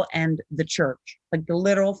Sibyl and the church, like the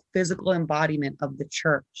literal physical embodiment of the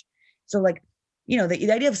church. So like, you know,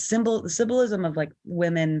 the idea of the symbolism of like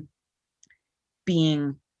women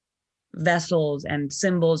being vessels and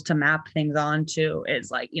symbols to map things onto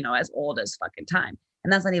is like, you know, as old as fucking time.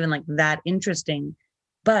 And that's not even like that interesting,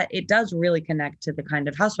 but it does really connect to the kind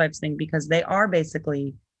of housewives thing, because they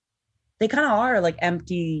kind of are like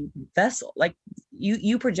empty vessel. Like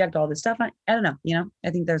you project all this stuff. I don't know, you know, I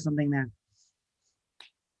think there's something there.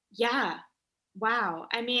 Yeah. Wow.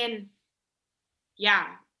 I mean, yeah.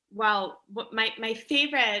 Well, my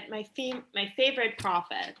favorite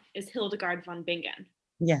prophet is Hildegard von Bingen.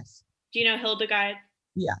 Yes. Do you know Hildegard?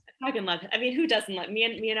 Yeah. I fucking love. I mean, who doesn't love me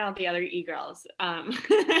and all the other e-girls?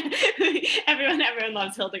 Everyone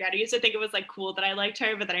loves Hildegard. I used to think it was like cool that I liked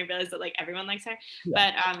her, but then I realized that like everyone likes her.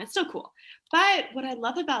 Yeah. But it's still cool. But what I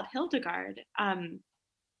love about Hildegard,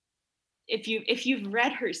 if you've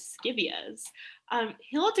read her Scivias,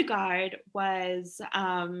 Hildegard was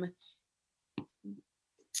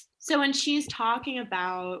so when she's talking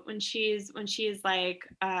about when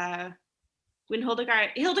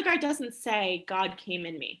Hildegard doesn't say God came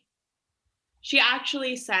in me. She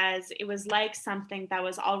actually says it was like something that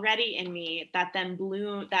was already in me that then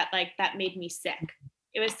blew that made me sick.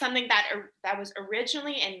 It was something that was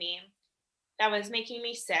originally in me that was making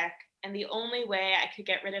me sick, and the only way I could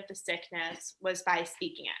get rid of the sickness was by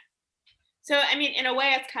speaking it. So I mean, in a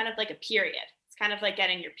way, it's kind of like a period. It's kind of like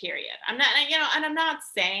getting your period. I'm not, and I'm not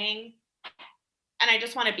saying, and I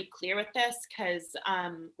just want to be clear with this because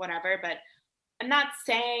whatever, but I'm not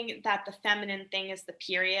saying that the feminine thing is the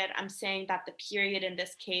period. I'm saying that the period in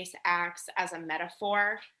this case acts as a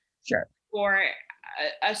metaphor Sure. for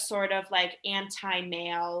a sort of like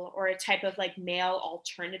anti-male or a type of like male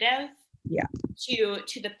alternative Yeah. to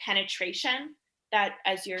the penetration that,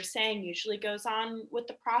 as you're saying, usually goes on with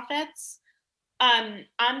the prophets. I'm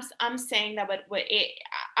saying that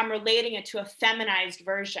I'm relating it to a feminized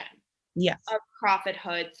version Yes. of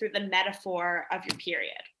prophethood through the metaphor of your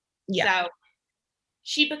period. Yeah. So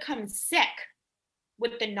she becomes sick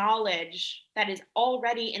with the knowledge that is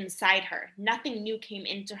already inside her. Nothing new came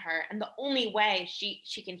into her, and the only way she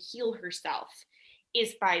can heal herself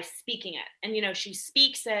is by speaking it. And she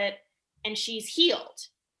speaks it, and she's healed,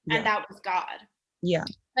 and that was God. Yeah.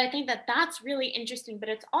 I think that that's really interesting. But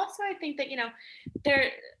it's also, I think that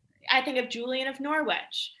I think of Julian of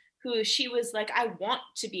Norwich, who she was like, I want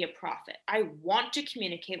to be a prophet. I want to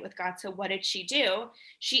communicate with God. So what did she do?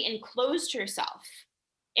 She enclosed herself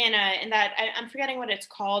in that I'm forgetting what it's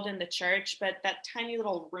called in the church, but that tiny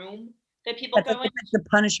little room that people go in. The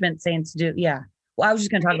punishment saints do. Yeah. Well, I was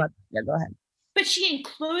just going to talk about. Yeah, go ahead. But she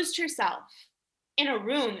enclosed herself in a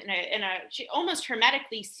room she almost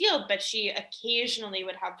hermetically sealed, but she occasionally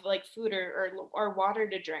would have like food or water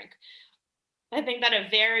to drink. I think that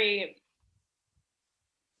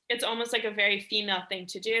it's almost like a very female thing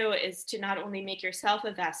to do is to not only make yourself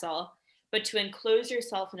a vessel, but to enclose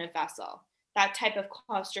yourself in a vessel. That type of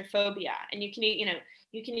claustrophobia, and you can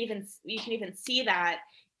even see that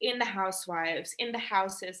in the housewives, in the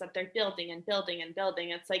houses that they're building and building and building.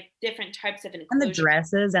 It's like different types of enclosure. And the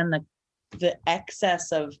dresses and the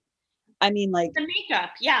excess of, I mean, like the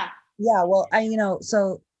makeup. Yeah. Yeah. Well,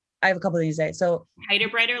 so I have a couple of things to say. So tighter,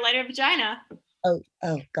 brighter, lighter vagina. Oh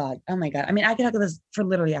God. Oh my God. I mean, I could talk about this for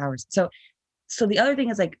literally hours. So the other thing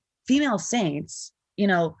is like female saints,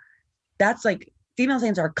 that's like female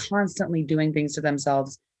saints are constantly doing things to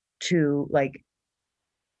themselves to like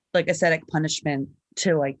ascetic punishment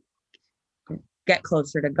to like get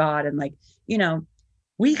closer to God. And like,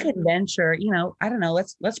 we could venture, I don't know,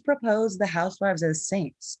 let's propose the housewives as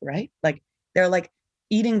saints, right? Like they're like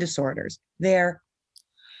eating disorders. They're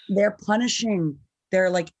punishing,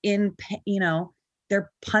 they're like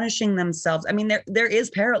they're punishing themselves. I mean, there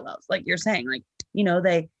is parallels, like you're saying, like,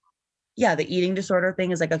 the eating disorder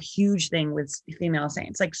thing is like a huge thing with female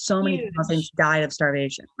saints. Like so many female saints died of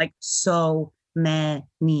starvation, like so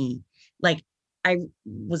many. Like I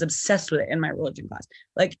was obsessed with it in my religion class.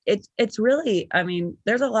 Like it's really, I mean,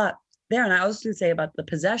 there's a lot there. And I was going to say about the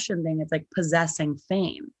possession thing, it's like possessing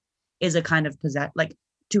fame is a kind of like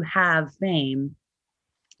to have fame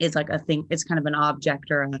is like a thing. It's kind of an object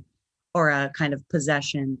or a kind of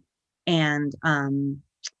possession. And what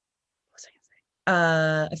was I gonna say?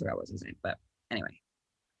 I forgot what I was gonna say, but anyway,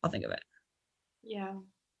 I'll think of it. Yeah.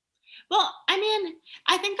 Well, I mean,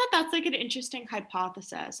 I think that that's like an interesting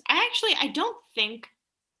hypothesis. I don't think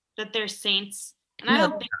that they're saints, and I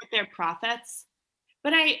don't think that they're prophets,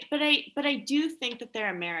 but I do think that they're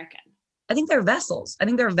American. I think they're vessels. I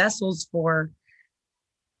think they're vessels for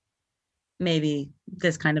maybe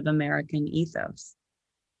this kind of American ethos.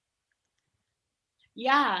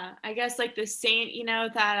 Yeah, I guess like the saint,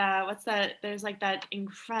 that what's that? There's like that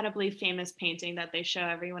incredibly famous painting that they show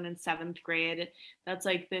everyone in 7th grade. That's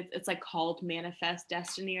like it's like called Manifest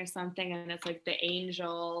Destiny or something, and it's like the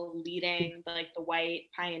angel leading like the white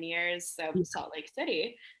pioneers. So Salt Lake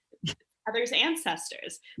City, others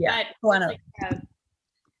ancestors. Yeah, but it's like,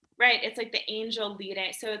 right. It's like the angel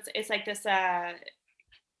leading. So it's like this.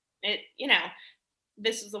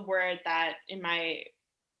 This is a word that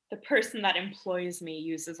the person that employs me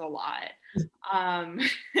uses a lot.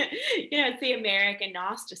 It's the American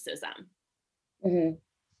Gnosticism. Mm-hmm.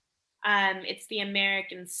 It's the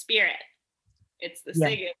American spirit. It's the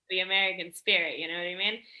Yeah. the American spirit, you know what I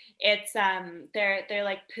mean? It's they're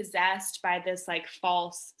like possessed by this like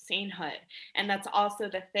false sainthood. And that's also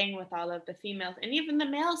the thing with all of the females and even the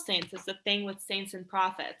male saints is the thing with saints and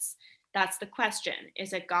prophets. That's the question.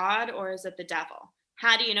 Is it God or is it the devil?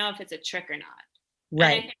 How do you know if it's a trick or not? And I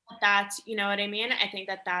Right. think that that's, you know what I mean? I think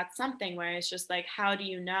that that's something where it's just like, how do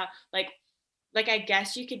you know? Like I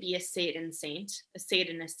guess you could be a Satan saint, a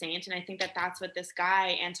Satanist saint, and I think that that's what this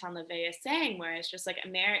guy Anton LaVey is saying, where it's just like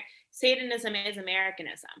Satanism is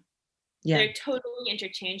Americanism. Yeah. They're totally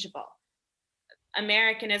interchangeable.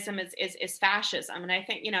 Americanism is fascism, and I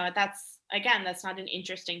think that's again that's not an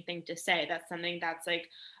interesting thing to say. That's something that's like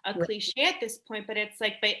a Right. cliche at this point, but it's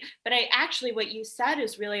like but I actually what you said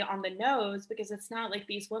is really on the nose because it's not like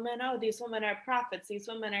these women, oh, these women are prophets, these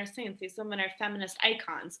women are saints, these women are feminist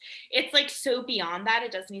icons. It's like so beyond that,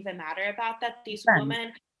 it doesn't even matter about that. These Then-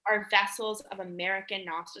 women are vessels of American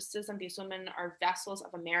Gnosticism. These women are vessels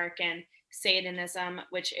of American Satanism,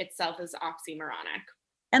 which itself is oxymoronic.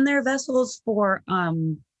 And they're vessels for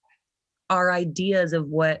our ideas of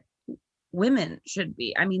what women should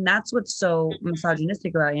be. I mean, that's what's so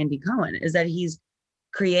misogynistic about Andy Cohen is that he's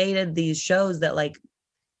created these shows that like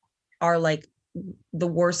are like the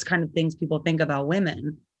worst kind of things people think about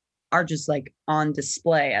women are just like on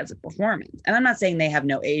display as a performance. And I'm not saying they have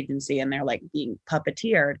no agency and they're like being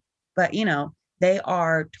puppeteered, but you know, they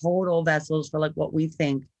are total vessels for like what we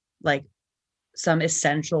think like some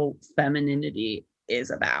essential femininity is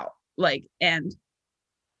about. Like, and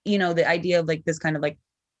you know, the idea of like this kind of like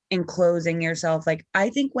enclosing yourself. Like, I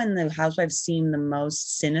think when the housewives seem the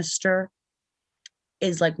most sinister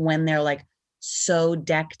is like when they're like so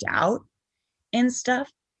decked out and stuff.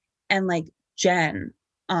 And like Jen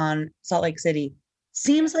on Salt Lake City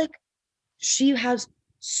seems like she has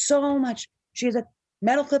so much. She has a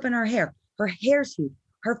metal clip in her hair. Her hair's huge.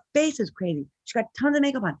 Her face is crazy. She got tons of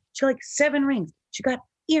makeup on. She got like 7 rings. She got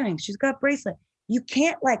earrings. She's got a bracelet. You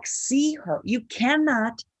can't like see her. You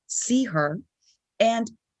cannot see her. And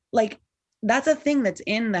like that's a thing that's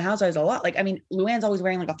in the housewives a lot. Like, I mean, Luann's always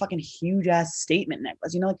wearing like a fucking huge ass statement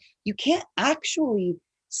necklace. You know, like you can't actually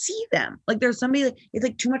see them. Like there's somebody like it's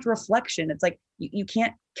like too much reflection. It's like you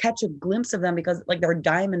can't catch a glimpse of them because like their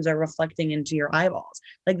diamonds are reflecting into your eyeballs.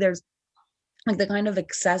 Like there's like the kind of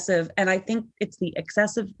excessive, and I think it's the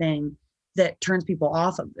excessive thing that turns people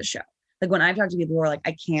off of the show. Like when I've talked to people who are like,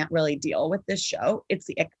 I can't really deal with this show, it's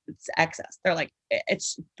the excess. They're like,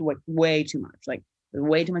 it's way too much, like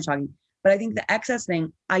way too much talking. But I think the excess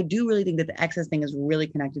thing, I do really think that the excess thing is really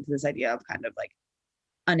connected to this idea of kind of like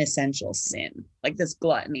an essential sin, like this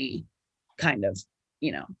gluttony kind of,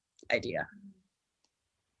 you know, idea.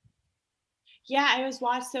 Yeah, I was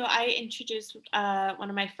so I introduced one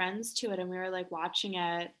of my friends to it, and we were like watching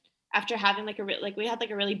it after having like like we had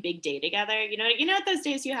like a really big day together. You know what those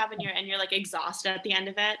days you have when you're like exhausted at the end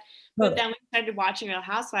of it. But then we started watching Real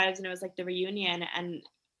Housewives, and it was like the reunion, and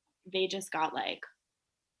they just got like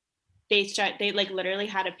they like literally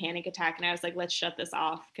had a panic attack, and I was like, let's shut this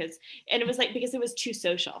off and it was like because it was too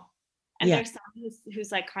social. And Yeah. there's someone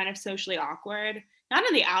who's like kind of socially awkward, not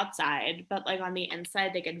on the outside, but like on the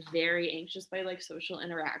inside, they get very anxious by like social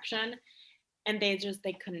interaction, and they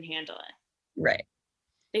couldn't handle it. Right.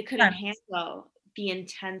 They couldn't handle the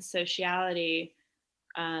intense sociality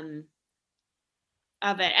of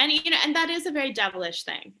it, and and that is a very devilish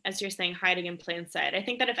thing, as you're saying, hiding in plain sight. I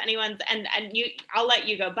think that if anyone's and you, I'll let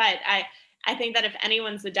you go, but I think that if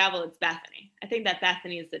anyone's the devil, it's Bethany. I think that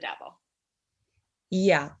Bethany is the devil.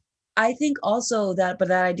 Yeah. I think also that, but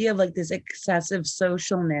that idea of like this excessive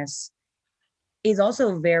socialness is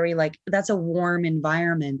also very like, that's a warm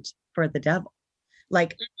environment for the devil.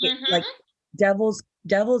 Like, like devils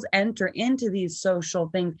enter into these social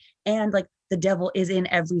things, and like the devil is in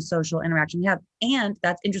every social interaction we have. And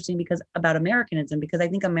that's interesting because about Americanism, because I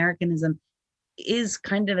think Americanism is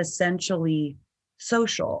kind of essentially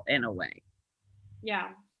social in a way.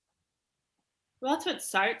 Yeah. Well, that's what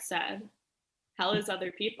Sartre said. Hell is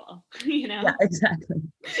other people, you know? Yeah, exactly.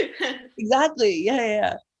 Exactly.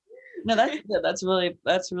 Yeah. No, that's good. That's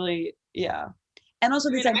really, yeah. And also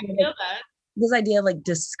this idea, this idea of like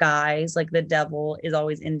disguise, like the devil is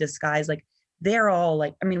always in disguise. Like they're all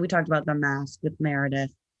like, I mean, we talked about The Mask with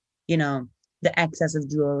Meredith, you know, the excess of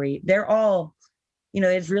jewelry. They're all, you know,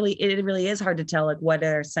 it really is hard to tell like what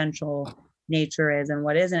their essential nature is and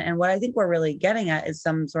what isn't. And what I think we're really getting at is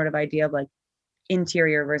some sort of idea of like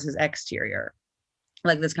interior versus exterior,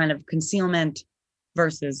 like this kind of concealment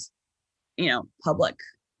versus, you know, public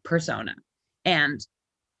persona. And,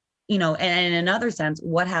 you know, and in another sense,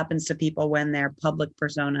 what happens to people when their public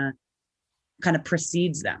persona kind of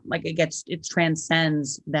precedes them? Like it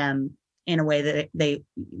transcends them in a way that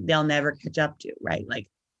they'll never catch up to, right? Like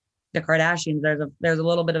the Kardashians, there's a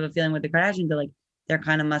little bit of a feeling with the Kardashians that like they're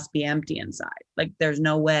kind of must be empty inside. Like there's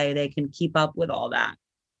no way they can keep up with all that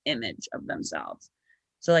image of themselves.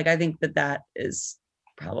 So like I think that is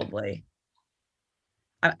probably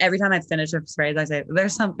every time I finish a phrase, I say,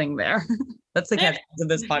 there's something there. That's the catch of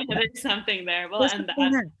this podcast. There's something there. We'll There's end that.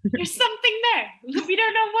 something there. There's something there. We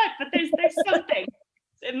don't know what, but there's something.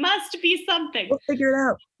 It must be something. We'll figure it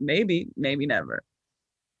out. Maybe never.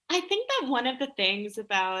 I think that one of the things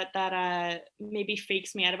about that maybe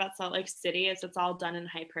freaks me out about Salt Lake City is it's all done in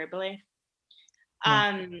hyperbole.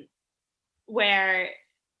 Where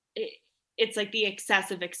it's like the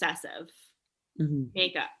excessive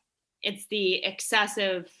makeup. It's the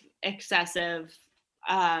excessive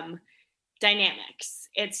dynamics.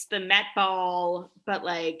 It's the Met Ball, but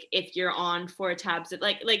like if you're on 4 tabs,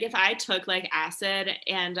 like if I took like acid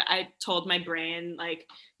and I told my brain like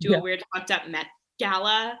do a weird fucked up Met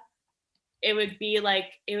Gala, it would be like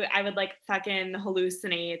I would like fucking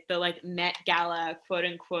hallucinate the like Met Gala quote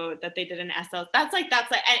unquote that they did in SL. That's like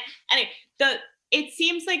anyway, it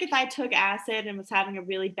seems like if I took acid and was having a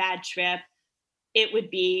really bad trip, it would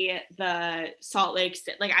be the Salt Lake,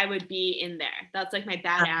 like I would be in there. That's like my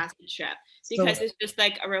bad acid trip, because it's just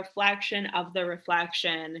like a reflection of the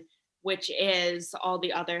reflection, which is all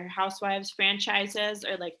the other Housewives franchises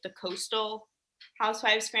or like the coastal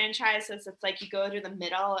Housewives franchises. It's like you go to the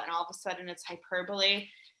middle and all of a sudden it's hyperbole,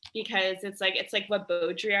 because it's like what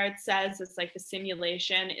Baudrillard says. It's like the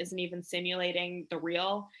simulation isn't even simulating the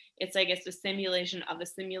real. It's like it's the simulation of the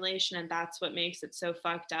simulation, and that's what makes it so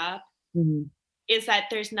fucked up. Is that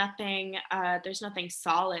there's nothing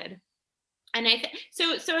solid. And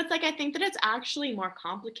so it's like I think that it's actually more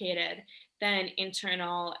complicated than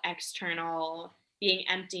internal, external, being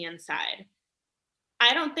empty inside.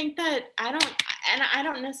 I don't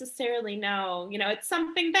necessarily know, it's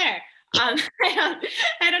something there. I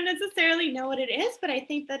don't necessarily know what it is, but I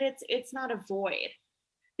think that it's not a void,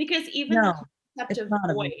 because even the concept of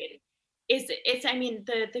void is I mean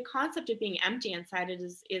the concept of being empty inside it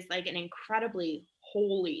is like an incredibly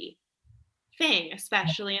holy thing,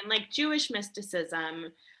 especially in like Jewish mysticism,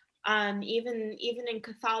 even in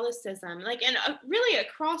Catholicism, like, and really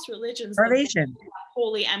across religions,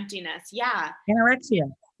 holy emptiness. Anorexia.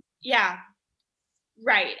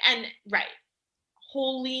 Right.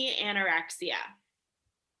 Holy anorexia.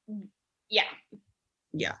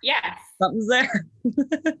 Yes. Something's there.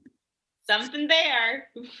 Something there.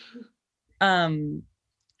 I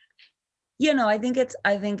think it's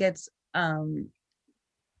I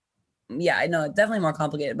know it's definitely more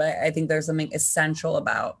complicated, but I think there's something essential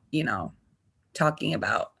about, talking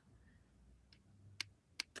about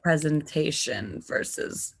presentation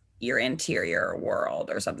versus your interior world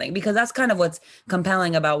or something, because that's kind of what's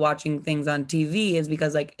compelling about watching things on TV, is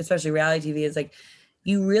because like, especially reality TV, is like,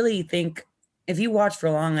 you really think if you watch for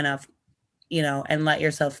long enough, and let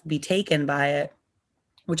yourself be taken by it,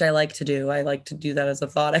 which I like to do. I like to do that as a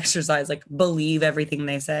thought exercise, like believe everything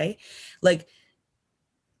they say. Like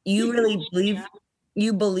you really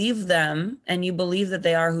believe them, and you believe that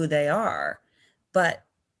they are who they are. But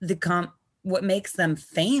what makes them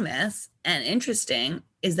famous and interesting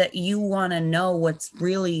is that you want to know what's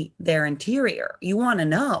really their interior. You want to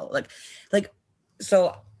know, like,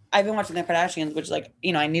 so I've been watching the Kardashians, which like,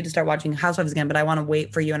 I need to start watching Housewives again, but I want to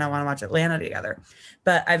wait for you and I want to watch Atlanta together.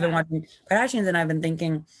 But I've been watching Kardashians and I've been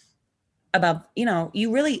thinking about, they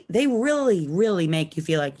really, really make you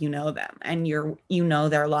feel like them and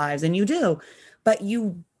their lives, and you do, but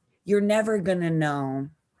you're never going to know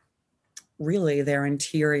really their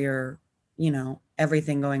interior,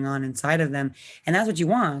 everything going on inside of them. And that's what you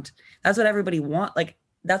want. That's what everybody want. Like,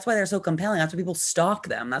 that's why they're so compelling. That's why people stalk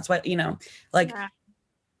them. That's why,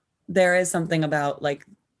 there is something about like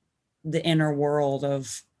the inner world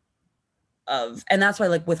of, and that's why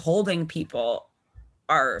like withholding people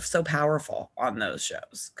are so powerful on those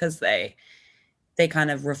shows, because they kind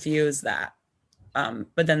of refuse that.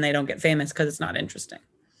 But then they don't get famous because it's not interesting.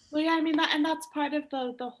 Well, yeah, I mean that's part of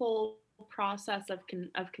the whole process of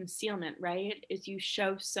concealment, right? Is you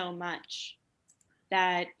show so much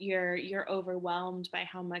that you're overwhelmed by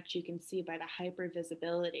how much you can see, by the hyper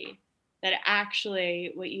visibility, that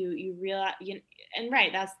actually what you realize, and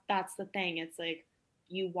right, that's the thing. It's like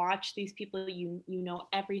you watch these people, you know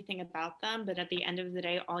everything about them, but at the end of the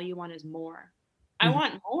day, all you want is more. I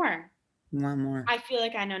want more. I feel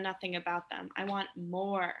like I know nothing about them. I want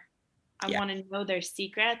more. I want to know their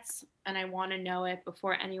secrets, and I want to know it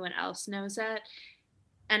before anyone else knows it.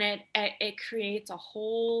 And it creates a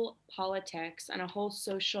whole politics and a whole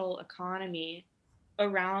social economy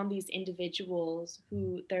around these individuals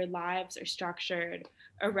who their lives are structured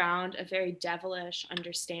around a very devilish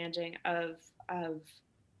understanding of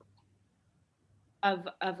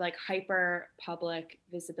like hyper public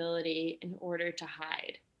visibility in order to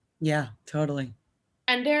hide. Yeah, totally.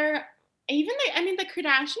 And they're even the I mean the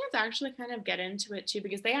Kardashians actually kind of get into it too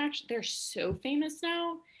because they're so famous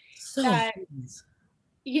now So that famous.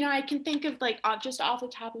 I can think of like just off the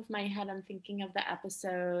top of my head, I'm thinking of the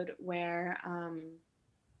episode where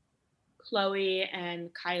Chloe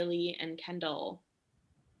and Kylie and Kendall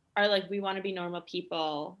are like, we want to be normal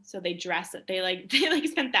people, so they dress it. They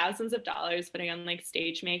spend thousands of dollars putting on like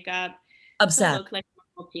stage makeup to Obsessed. look like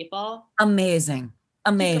normal people Amazing.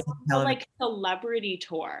 to go Amazing on the television. like celebrity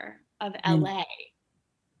tour of Mm. LA,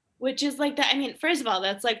 which is like that. I mean, first of all,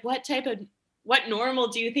 that's like what normal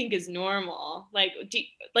do you think is normal? Like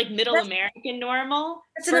like middle That's, American normal?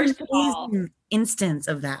 that's an First of all, amazing instance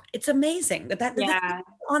of that. It's amazing yeah.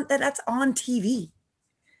 that's on TV.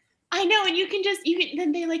 I know, and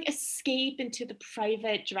then they like escape into the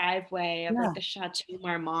private driveway of Yeah, like the Chateau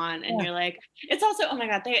Marmont, and yeah, you're like, it's also, oh my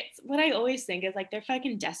god, what I always think is like they're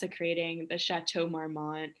fucking desecrating the Chateau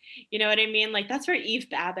Marmont. You know what I mean? Like that's where Eve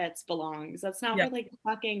Babbitt's belongs. That's not yeah, where like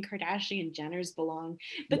fucking Kardashian Jenners belong.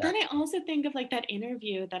 But yeah, then I also think of like that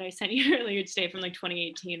interview that I sent you earlier today from like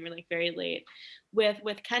 2018, we're like very late, with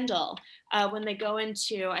Kendall, when they go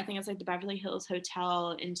into, I think it's like the Beverly Hills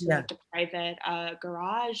Hotel, into yeah. like the private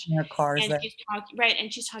garage, Her cars and there.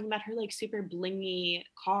 she's talking about her like super blingy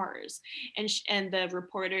cars, and the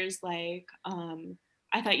reporter's like,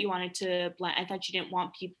 I thought you wanted to I thought you didn't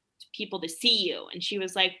want people to see you, and she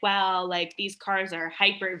was like, well, like these cars are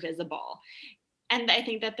hyper visible. And I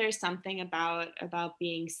think that there's something about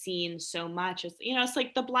being seen so much. It's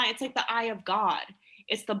like it's like the eye of God.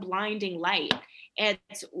 It's the blinding light.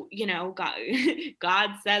 It's, God, God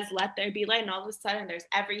says, let there be light, and all of a sudden there's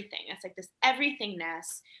everything. It's like this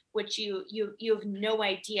everythingness, which you have no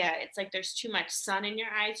idea. It's like there's too much sun in your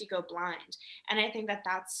eyes, you go blind. And I think that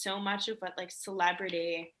that's so much of what like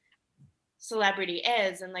celebrity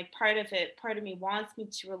is. And like part of me wants me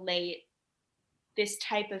to relate this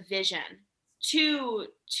type of vision to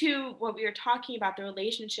what we were talking about, the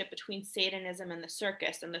relationship between Satanism and the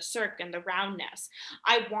circus, and the cirque and the roundness.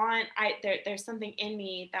 There's something in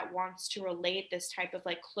me that wants to relate this type of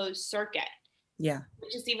like closed circuit, Yeah,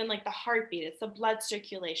 which is even like the heartbeat, it's the blood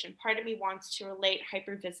circulation. Part of me wants to relate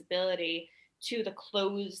hypervisibility to the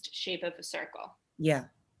closed shape of a circle. yeah,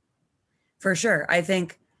 for sure. I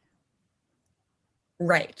think,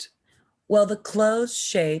 right. Well, the closed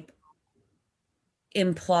shape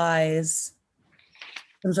implies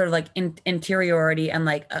some sort of like interiority and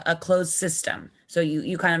like a closed system. So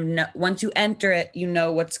you kind of know, once you enter it, you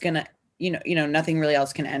know what's gonna, nothing really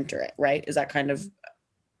else can enter it, right? Is that kind of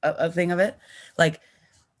a thing of it? Like,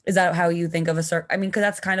 is that how you think of a circle? I mean, because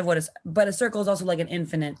that's kind of what it's, but a circle is also like an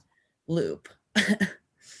infinite loop.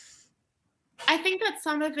 I think that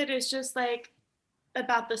some of it is just like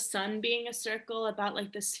about the sun being a circle, about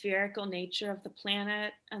like the spherical nature of the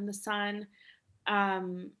planet and the sun.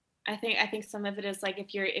 I think some of it is like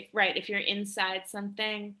if you're inside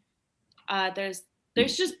something, there's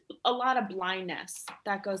just a lot of blindness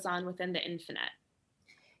that goes on within the infinite.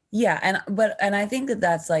 Yeah, and I think that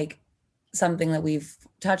that's like something that we've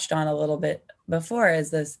touched on a little bit before,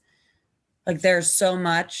 is this, like there's so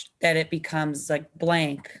much that it becomes like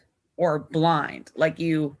blank or blind,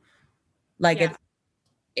 Yeah.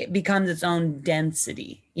 it becomes its own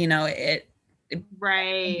density,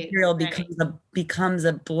 Right. material Right. becomes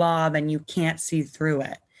a blob and you can't see through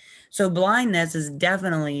it. So blindness is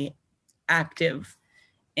definitely active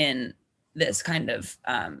in this kind of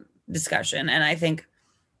discussion. And I think,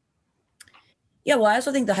 yeah, well, I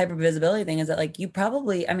also think the hypervisibility thing is that like you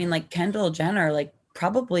probably, I mean, like Kendall Jenner, like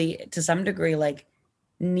probably to some degree, like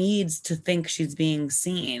needs to think she's being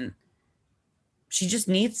seen. She just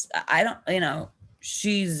needs, I don't,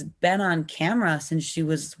 she's been on camera since she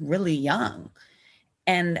was really young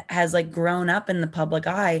and has like grown up in the public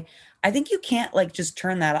eye. I think you can't like just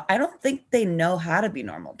turn that. I don't think they know how to be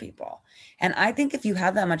normal people. And I think if you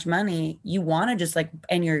have that much money, you want to just like,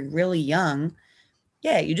 and you're really young,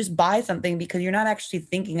 yeah, you just buy something because you're not actually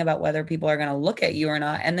thinking about whether people are going to look at you or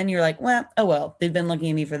not. And then you're like, well, oh, well, they've been looking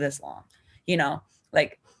at me for this long,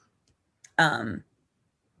 like, um,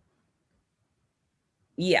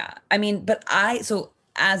 yeah, I mean, so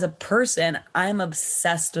as a person, I'm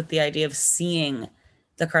obsessed with the idea of seeing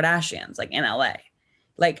the Kardashians like in LA.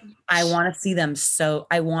 Like, I want to see them. So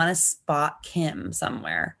I want to spot Kim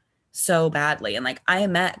somewhere so badly. And like, I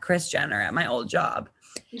met Kris Jenner at my old job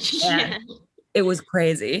and Yeah. it was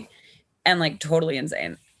crazy and like totally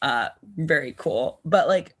insane. very cool. But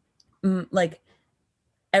like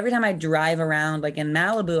every time I drive around, like in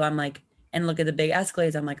Malibu, I'm like, and look at the big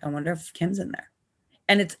Escalades, I'm like, I wonder if Kim's in there.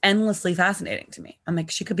 And it's endlessly fascinating to me. I'm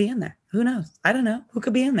like, she could be in there. Who knows? I don't know. Who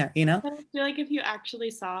could be in there, you know? But I feel like if you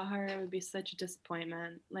actually saw her, it would be such a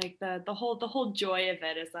disappointment. Like the whole joy of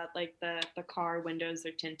it is that like the car windows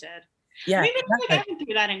are tinted. I Yeah, mean, maybe like I exactly. went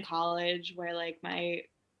through that in college where like I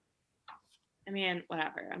mean,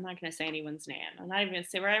 whatever. I'm not gonna say anyone's name. I'm not even gonna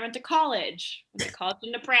say where I went to college. I went to college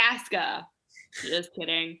in Nebraska. Just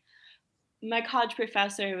kidding. My college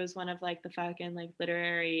professor was one of like the fucking like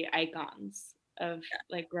literary icons of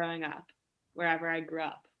like growing up, wherever I grew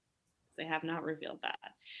up. They have not revealed that.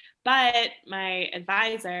 But my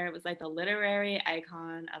advisor was like the literary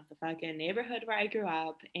icon of the fucking neighborhood where I grew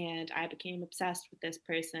up, and I became obsessed with this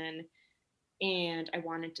person, and I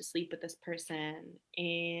wanted to sleep with this person,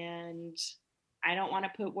 and I don't want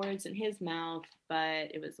to put words in his mouth,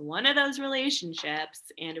 but it was one of those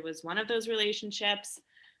relationships, and it was one of those relationships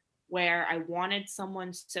where I wanted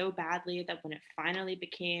someone so badly that when it finally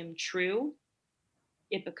became true,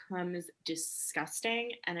 it becomes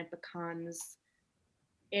disgusting, and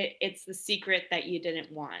it's the secret that you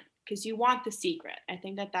didn't want, because you want the secret. I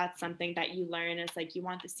think that that's something that you learn is like you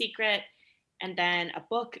want the secret, and then a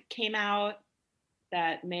book came out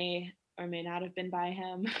that may or may not have been by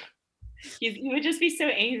him. He would just be so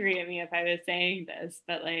angry at me if I was saying this,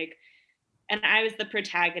 but like, and I was the Well,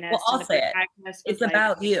 protagonist, and I'll the say it. protagonist was It's like,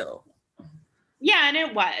 about you. yeah, and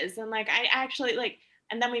it was. And like I actually like,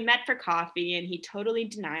 and then we met for coffee and he totally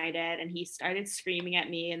denied it, and he started screaming at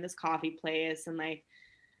me in this coffee place, and like,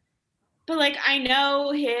 but like I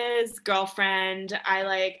know his girlfriend.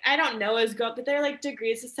 I don't know his girl, but they're like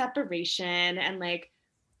degrees of separation, and like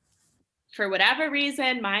for whatever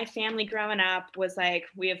reason, my family growing up was like,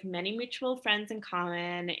 we have many mutual friends in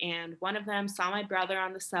common. And one of them saw my brother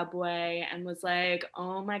on the subway and was like,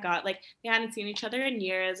 oh my God, like they hadn't seen each other in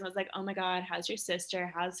years, and was like, oh my God, how's your sister?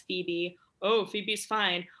 How's Phoebe? Oh, Phoebe's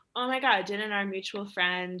fine. Oh my God, didn't our mutual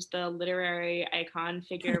friend, the literary icon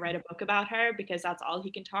figure, write a book about her? Because that's all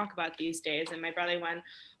he can talk about these days. And my brother went,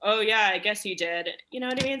 oh yeah, I guess he did. You know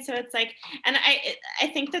what I mean? So it's like, and I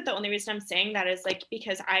think that the only reason I'm saying that is like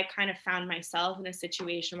because I kind of found myself in a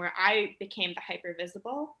situation where I became the hyper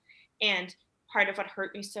visible, and part of what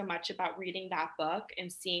hurt me so much about reading that book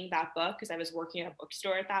and seeing that book, because I was working at a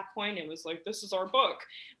bookstore at that point, it was like, this is our book,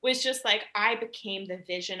 was just like I became the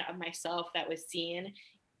vision of myself that was seen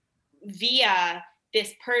via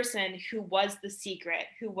this person who was the secret,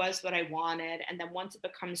 who was what I wanted. And then once it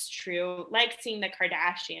becomes true, like seeing the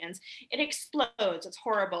Kardashians, it explodes. It's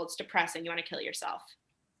horrible. It's depressing. You want to kill yourself.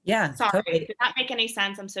 Yeah, Sorry. totally. Did that make any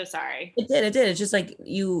sense? I'm so sorry. It did. It did. It's just like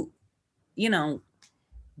you know,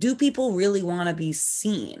 do people really want to be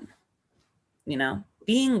seen? You know,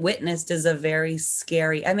 being witnessed is a very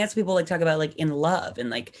scary. I mean, that's what people like talk about, like in love, and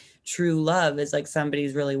like true love is like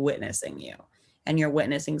somebody's really witnessing you, and you're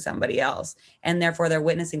witnessing somebody else, and therefore they're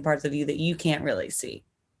witnessing parts of you that you can't really see,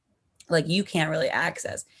 like you can't really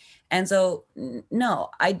access. And so, no,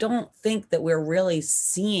 I don't think that we're really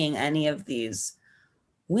seeing any of these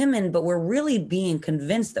women, but we're really being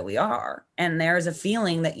convinced that we are. And there's a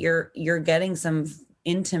feeling that you're getting some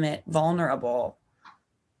intimate, vulnerable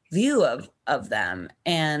view of them.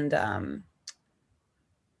 And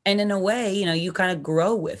in a way, you kind of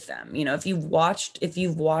grow with them. If you've watched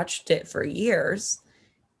it for years,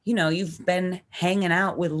 you've been hanging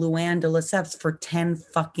out with Luann de Lesseps for 10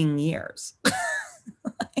 fucking years.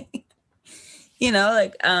 But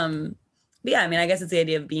yeah, I mean, I guess it's the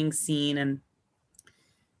idea of being seen. And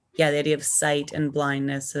yeah, the idea of sight and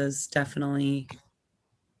blindness is definitely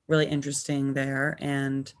really interesting there.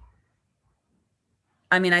 And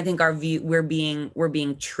I mean, I think our view, we're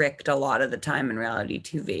being tricked a lot of the time in reality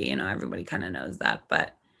TV. Everybody kind of knows that.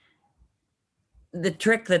 But the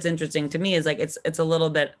trick that's interesting to me is like it's a little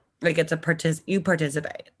bit like you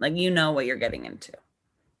participate, like what you're getting into.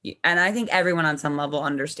 And I think everyone on some level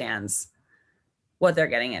understands what they're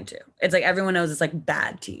getting into. It's like everyone knows it's like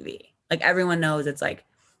bad TV. Like everyone knows it's like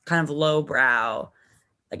kind of lowbrow.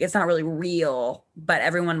 Like it's not really real, but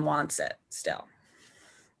everyone wants it still.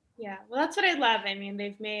 Yeah. Well, that's what I love. I mean,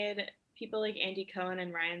 they've made people like Andy Cohen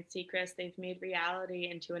and Ryan Seacrest, they've made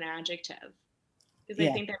reality into an adjective. Because I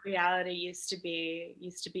Yeah. think that reality used to be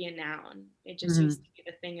a noun. It just Mhm. used to be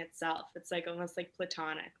the thing itself. It's like almost like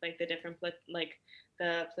platonic, like the different like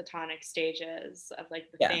the platonic stages of like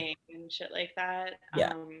the Yeah. thing and shit like that.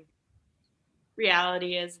 Yeah.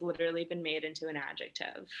 Reality has literally been made into an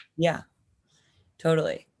adjective. Yeah.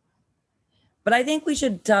 Totally. But I think we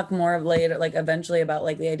should talk more of later, like eventually, about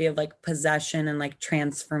like the idea of like possession and like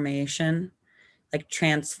transformation. like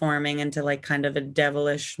transforming into like kind of a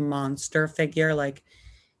devilish monster figure. Like,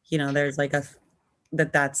 there's like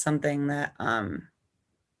that's something that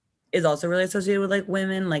is also really associated with like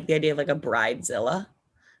women, like the idea of like a bridezilla,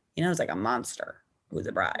 it's like a monster who's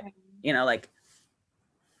a bride, like,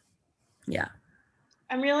 yeah.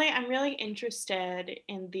 I'm really interested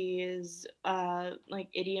in these like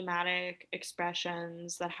idiomatic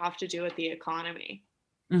expressions that have to do with the economy.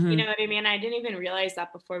 You know Mm-hmm. what I mean? I didn't even realize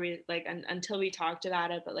that before we like until we talked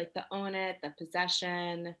about it, but like the own it, the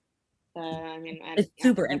possession, I mean, and It's yeah,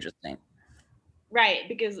 super interesting. right,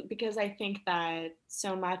 because I think that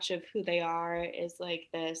so much of who they are is like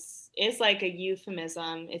this is like a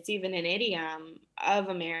euphemism. It's even an idiom of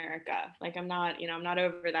America. Like I'm not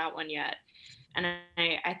over that one yet. And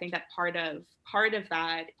I think that part of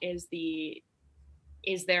that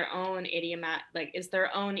is their own idiomat like is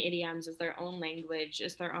their own idioms, is their own language,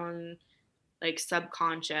 is their own like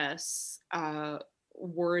subconscious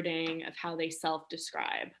wording of how they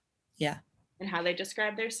self-describe Yeah. and how they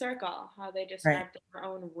describe their circle, how they Right. describe their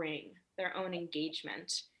own ring, their own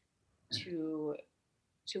engagement to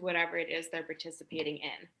whatever it is they're participating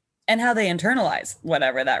in. And how they internalize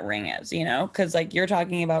whatever that ring is, because like you're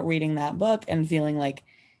talking about reading that book and feeling like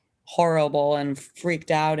horrible and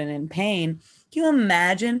freaked out and in pain. Can you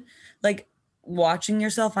imagine like watching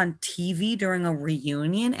yourself on TV during a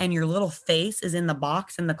reunion and your little face is in the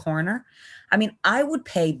box in the corner? I mean, I would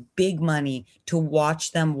pay big money to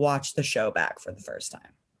watch them watch the show back for the first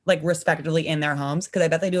time, like respectively in their homes, because I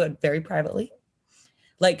bet they do it very privately.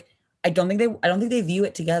 Like, I don't think they view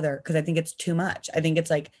it together because I think it's too much. I think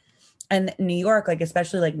it's like, and New York, like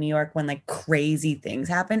especially like New York, when like crazy things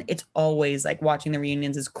happen, it's always like watching the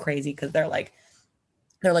reunions is crazy because they're like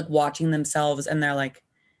watching themselves and they're like,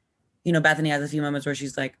 Bethany has a few moments where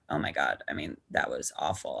she's like, oh my God, I mean, that was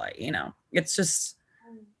awful. It's just,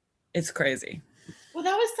 it's crazy. Well,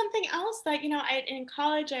 that was something else that I in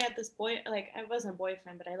college I had this boy, like I wasn't a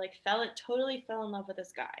boyfriend, but I like totally fell in love with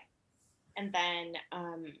this guy. And then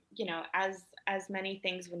as many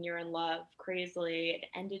things when you're in love crazily, it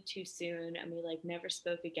ended too soon and we like never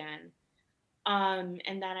spoke again. And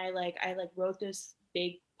then I wrote this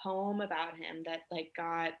big poem about him that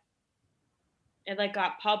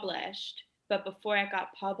got published. But before it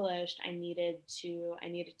got published, I needed to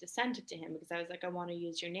send it to him because I was like, I want to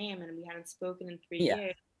use your name, and we hadn't spoken in 3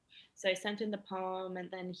 years. So I sent in the poem, and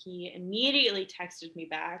then he immediately texted me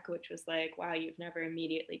back, which was like, wow, you've never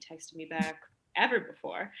immediately texted me back ever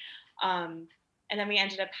before. Um, and then we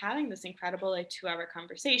ended up having this incredible like 2 hour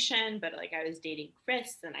conversation, but like I was dating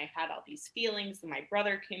Chris and I had all these feelings, and my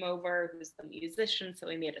brother came over who's the musician, so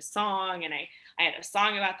we made a song, and I had a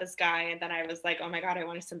song about this guy, and then I was like, oh my God, I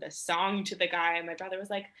want to send this song to the guy, and my brother was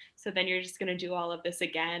like, so then you're just going to do all of this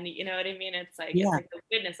again, you know what I mean? It's Yeah. like the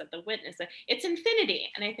witness of the witness, it's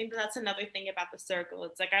infinity. And I think that's another thing about the circle.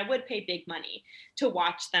 It's like I would pay big money to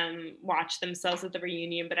watch themselves at the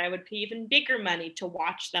reunion, but I would pay even bigger money to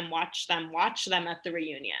watch them at the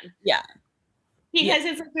reunion. Yeah. Because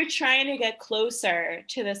it's like you're trying to get closer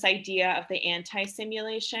to this idea of the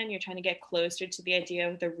anti-simulation. You're trying to get closer to the idea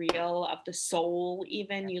of the real, of the soul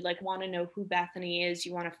even. You like want to know who Bethany is.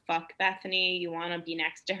 You want to fuck Bethany. You want to be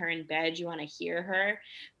next to her in bed. You want to hear her.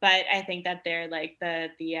 But I think that they're like the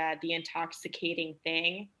intoxicating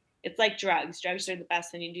thing. It's like drugs. Drugs are the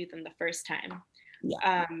best when you do them the first time.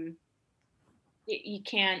 Yeah. You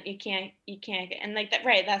can't and like that,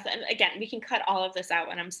 right? That's, again, we can cut all of this out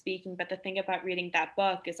when I'm speaking, but the thing about reading that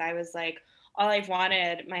book is I was like, all I've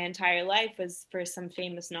wanted my entire life was for some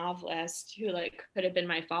famous novelist who like could have been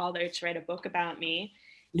my father to write a book about me.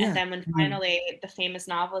 And Yeah. then when finally the famous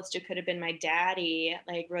novelist who could have been my daddy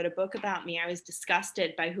like wrote a book about me, I was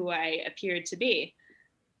disgusted by who I appeared to be.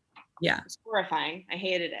 Yeah. It was horrifying. I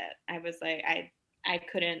hated it. I was like, I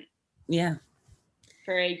couldn't, Yeah.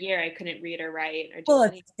 for a year I couldn't read or write or do Well,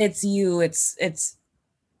 anything. it's you.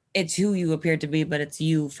 It's who you appear to be, but it's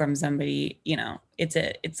you from somebody,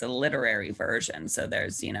 it's a literary version. So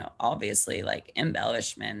there's, obviously like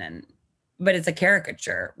embellishment but it's a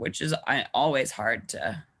caricature, which is always hard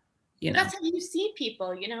to, That's how you see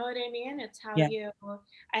people, you know what I mean? It's how yeah,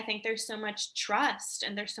 I think there's so much trust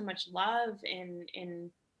and there's so much love in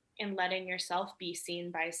letting yourself be seen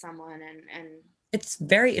by someone, and it's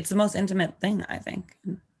the most intimate thing, I think,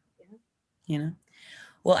 yeah.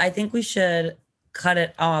 Well, I think we should cut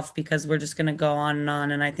it off because we're just going to go on and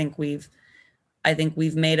on. And I think we've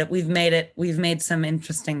made some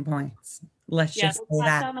interesting points. Let's Yeah, just let's say not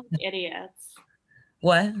that. sound like idiots.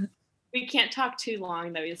 What? We can't talk too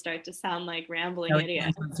long that we start to sound like rambling No, we idiots.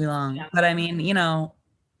 can't talk too long. Yeah. But I mean,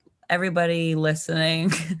 everybody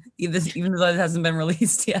listening, even though it hasn't been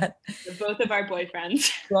released yet. Both of our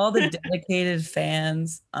boyfriends. To all the dedicated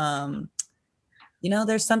fans,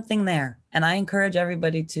 there's something there. And I encourage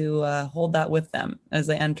everybody to hold that with them as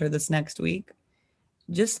they enter this next week.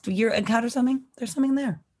 Just you encounter something, there's something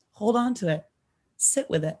there. Hold on to it. Sit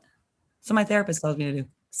with it. So my therapist tells me to do.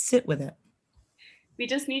 Sit with it. We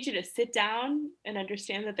just need you to sit down and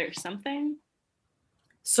understand that there's something.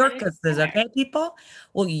 Circuses, okay, people?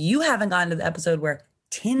 Well, you haven't gotten to the episode where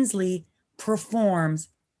Tinsley performs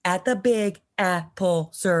at the Big Apple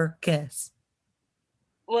Circus.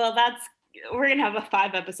 Well, we're going to have a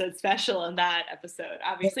 5-episode special in that episode,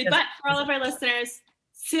 obviously. But for all of our listeners,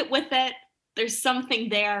 sit with it. There's something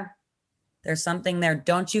there. There's something there.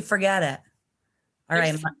 Don't you forget it. All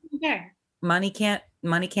right. There. Money can't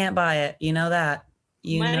buy it. You know that.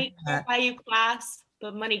 Money can't buy you class,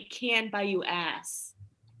 but money can buy you ass.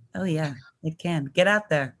 Oh, yeah, it can. Get out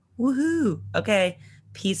there. Woohoo. Okay.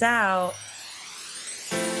 Peace out.